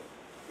bring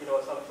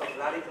some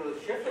radical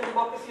shift in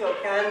democracy, or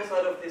can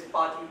sort of this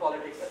party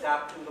politics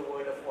adapt to the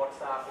world of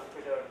WhatsApp and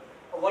Twitter?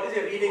 Or what is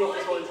your reading of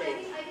this whole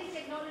change? I think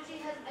technology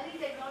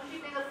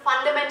plays a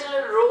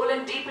fundamental role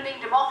in deepening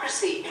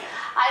democracy.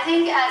 I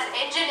think as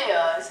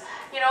engineers,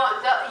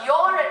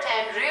 your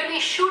attempt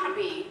really should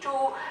be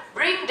to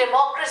bring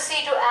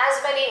democracy to as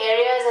many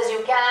areas as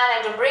you can,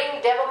 and to bring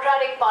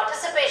democratic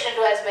participation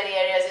to as many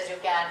areas as you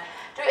can.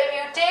 If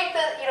you take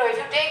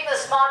the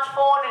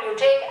smartphone and you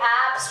take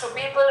apps to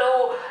people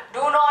who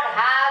do not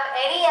have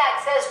any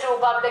access to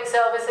public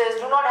services,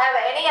 do not have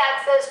any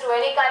access to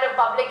any kind of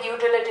public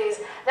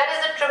utilities, that is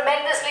a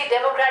tremendously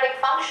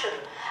democratic function.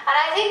 And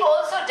I think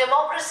also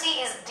democracy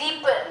is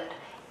deepened,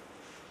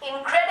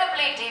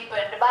 incredibly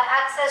deepened, by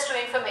access to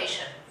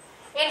information.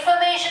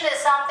 Information is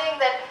something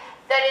that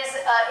is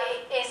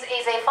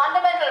a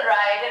fundamental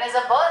right and is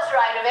a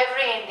birthright of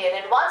every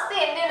Indian. And once the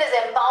Indian is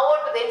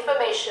empowered with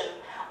information,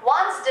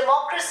 once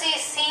democracy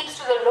seeps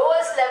to the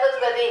lowest levels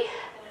where the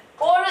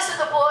poorest of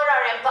the poor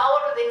are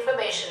empowered with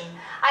information,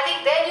 I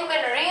think then you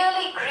can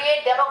really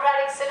create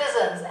democratic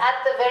citizens at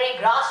the very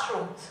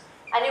grassroots.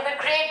 And you can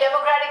create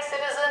democratic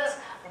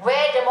citizens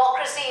where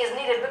democracy is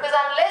needed. Because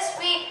unless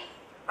we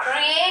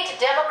create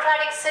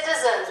democratic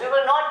citizens, we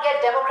will not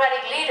get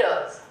democratic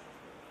leaders.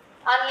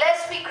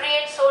 we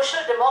create social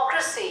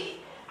democracy,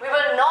 we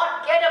will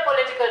not get a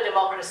political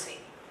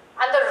democracy.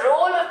 And the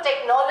role of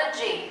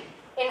technology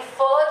in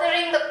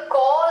furthering the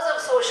cause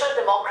of social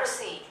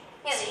democracy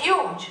is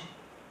huge.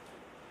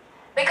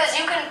 Because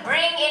you can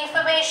bring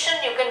information,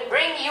 you can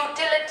bring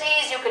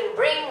utilities, you can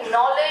bring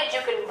knowledge, you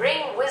can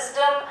bring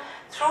wisdom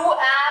through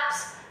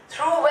apps,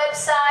 through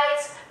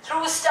websites,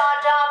 through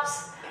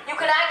startups. You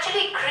can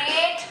actually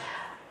create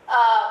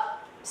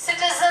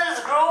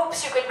citizens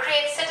groups, you can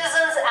create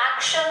citizens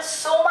actions.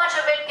 So much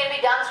of it can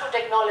be done through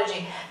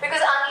technology.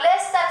 Because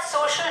unless that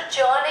social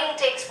churning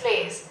takes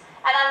place,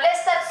 and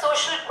unless that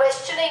social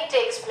questioning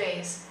takes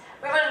place,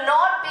 we will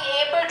not be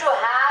able to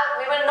have,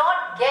 we will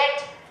not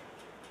get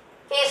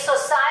a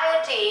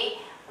society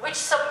which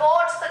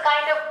supports the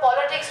kind of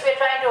politics we're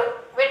trying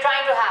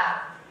to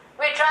have.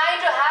 We're trying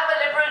to have a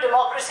liberal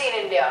democracy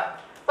in India,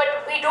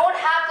 but we don't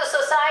have the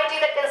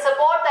society that can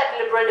support that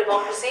liberal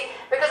democracy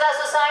because our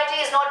society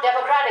is not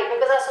democratic,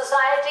 because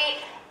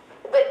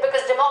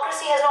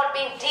democracy has not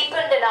been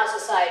deepened in our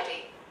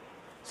society.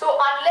 So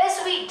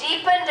unless we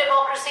deepen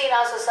democracy in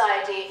our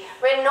society,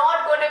 we're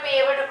not going to be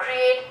able to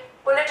create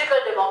political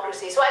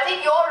democracy. So I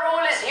think your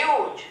role is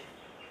huge.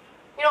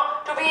 You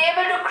know, to be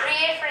able to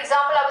create, for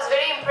example, I was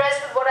very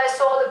impressed with what I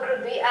saw,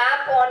 the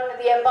app on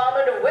the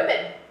empowerment of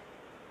women.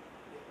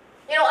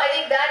 You know, I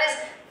think that is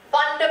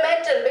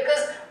fundamental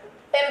because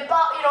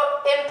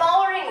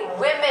empowering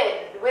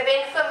women with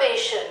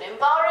information,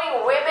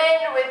 empowering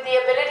women with the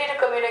ability to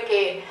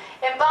communicate,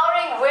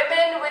 empowering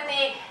women with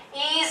the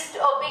ease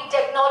of being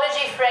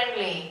technology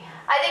friendly,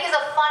 I think is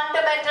a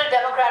fundamental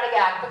democratic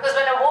act, because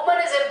when a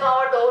woman is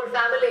empowered, the whole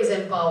family is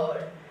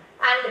empowered.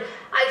 And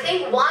I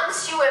think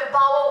once you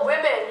empower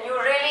women, you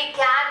really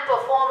can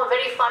perform a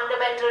very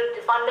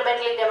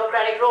fundamentally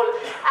democratic role.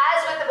 As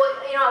with the,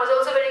 I was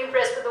also very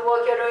impressed with the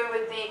work you're doing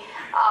with the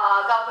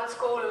government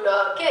school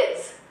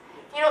kids.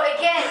 You know,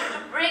 again,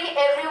 to bring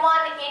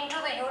everyone into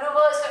the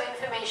universe of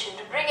information,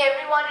 to bring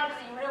everyone into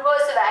the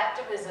universe of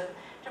activism,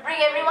 to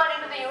bring everyone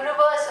into the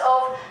universe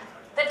of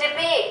the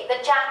debate,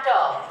 the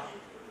chatter.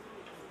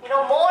 You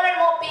know, more and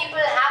more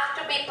people have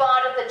to be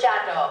part of the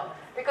chatter.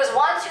 Because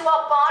once you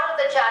are part of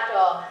the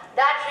chatter,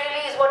 that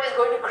really is what is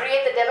going to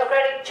create the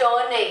democratic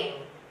churning,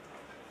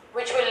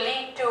 which will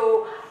lead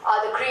to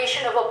the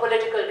creation of a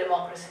political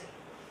democracy.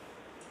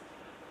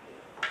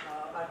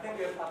 I think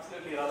we've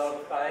absolutely run out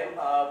of time.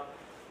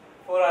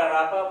 Before I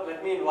wrap up,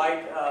 let me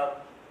invite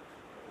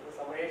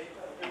Samesh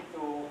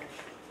to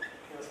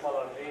give a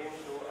small unveiling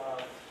to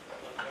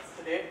us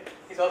today.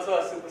 He's also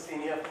a super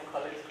senior from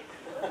college,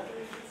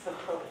 so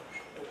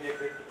it'll be a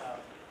great.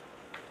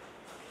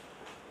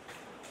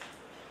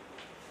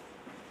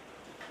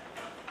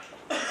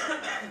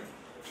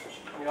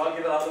 Can we all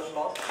give a round of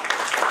applause?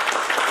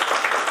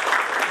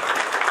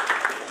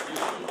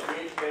 It's a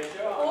great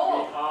pleasure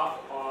on behalf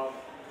of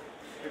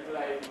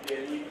IIITD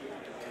Delhi to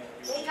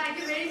present you. Thank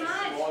you very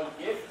much. Small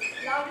gift.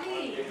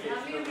 Lovely to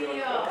be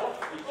here.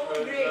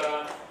 Which Great. was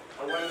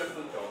a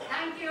wonderful talk.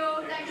 Thank you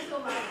so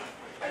much.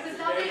 It was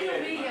lovely to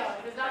be here.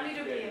 It was lovely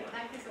to be here.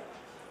 Thank you so much.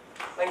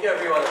 Thank you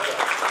everyone.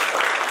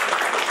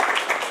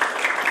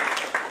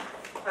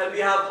 And we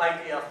have high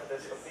tea after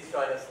this, so please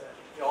join us there.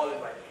 You're all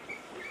invited.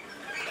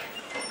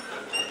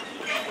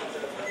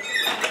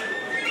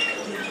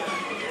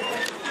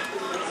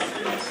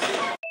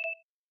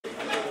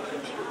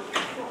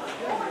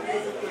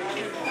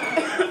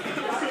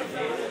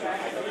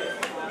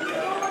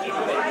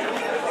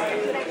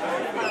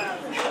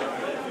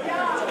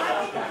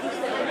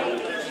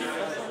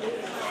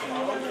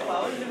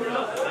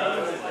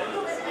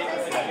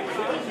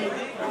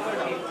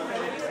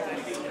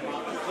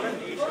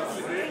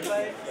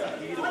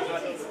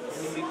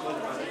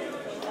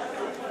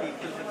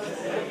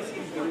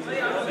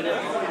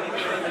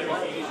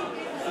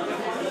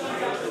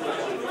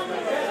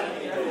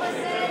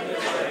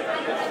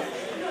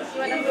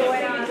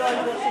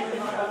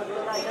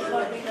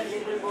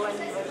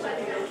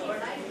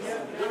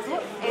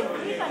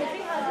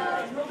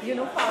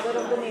 Father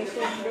of the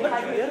nation.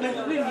 But we are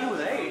basically new,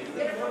 right?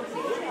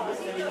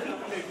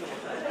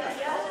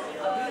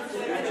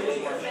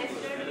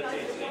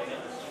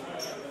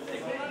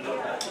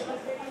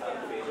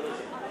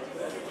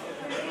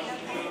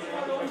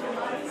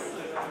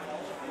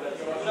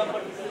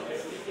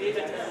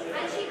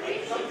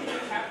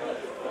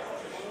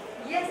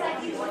 Yes, I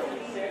think so.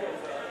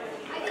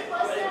 I think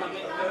first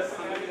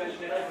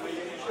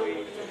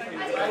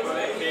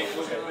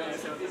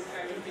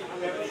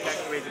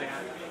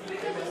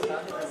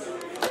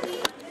time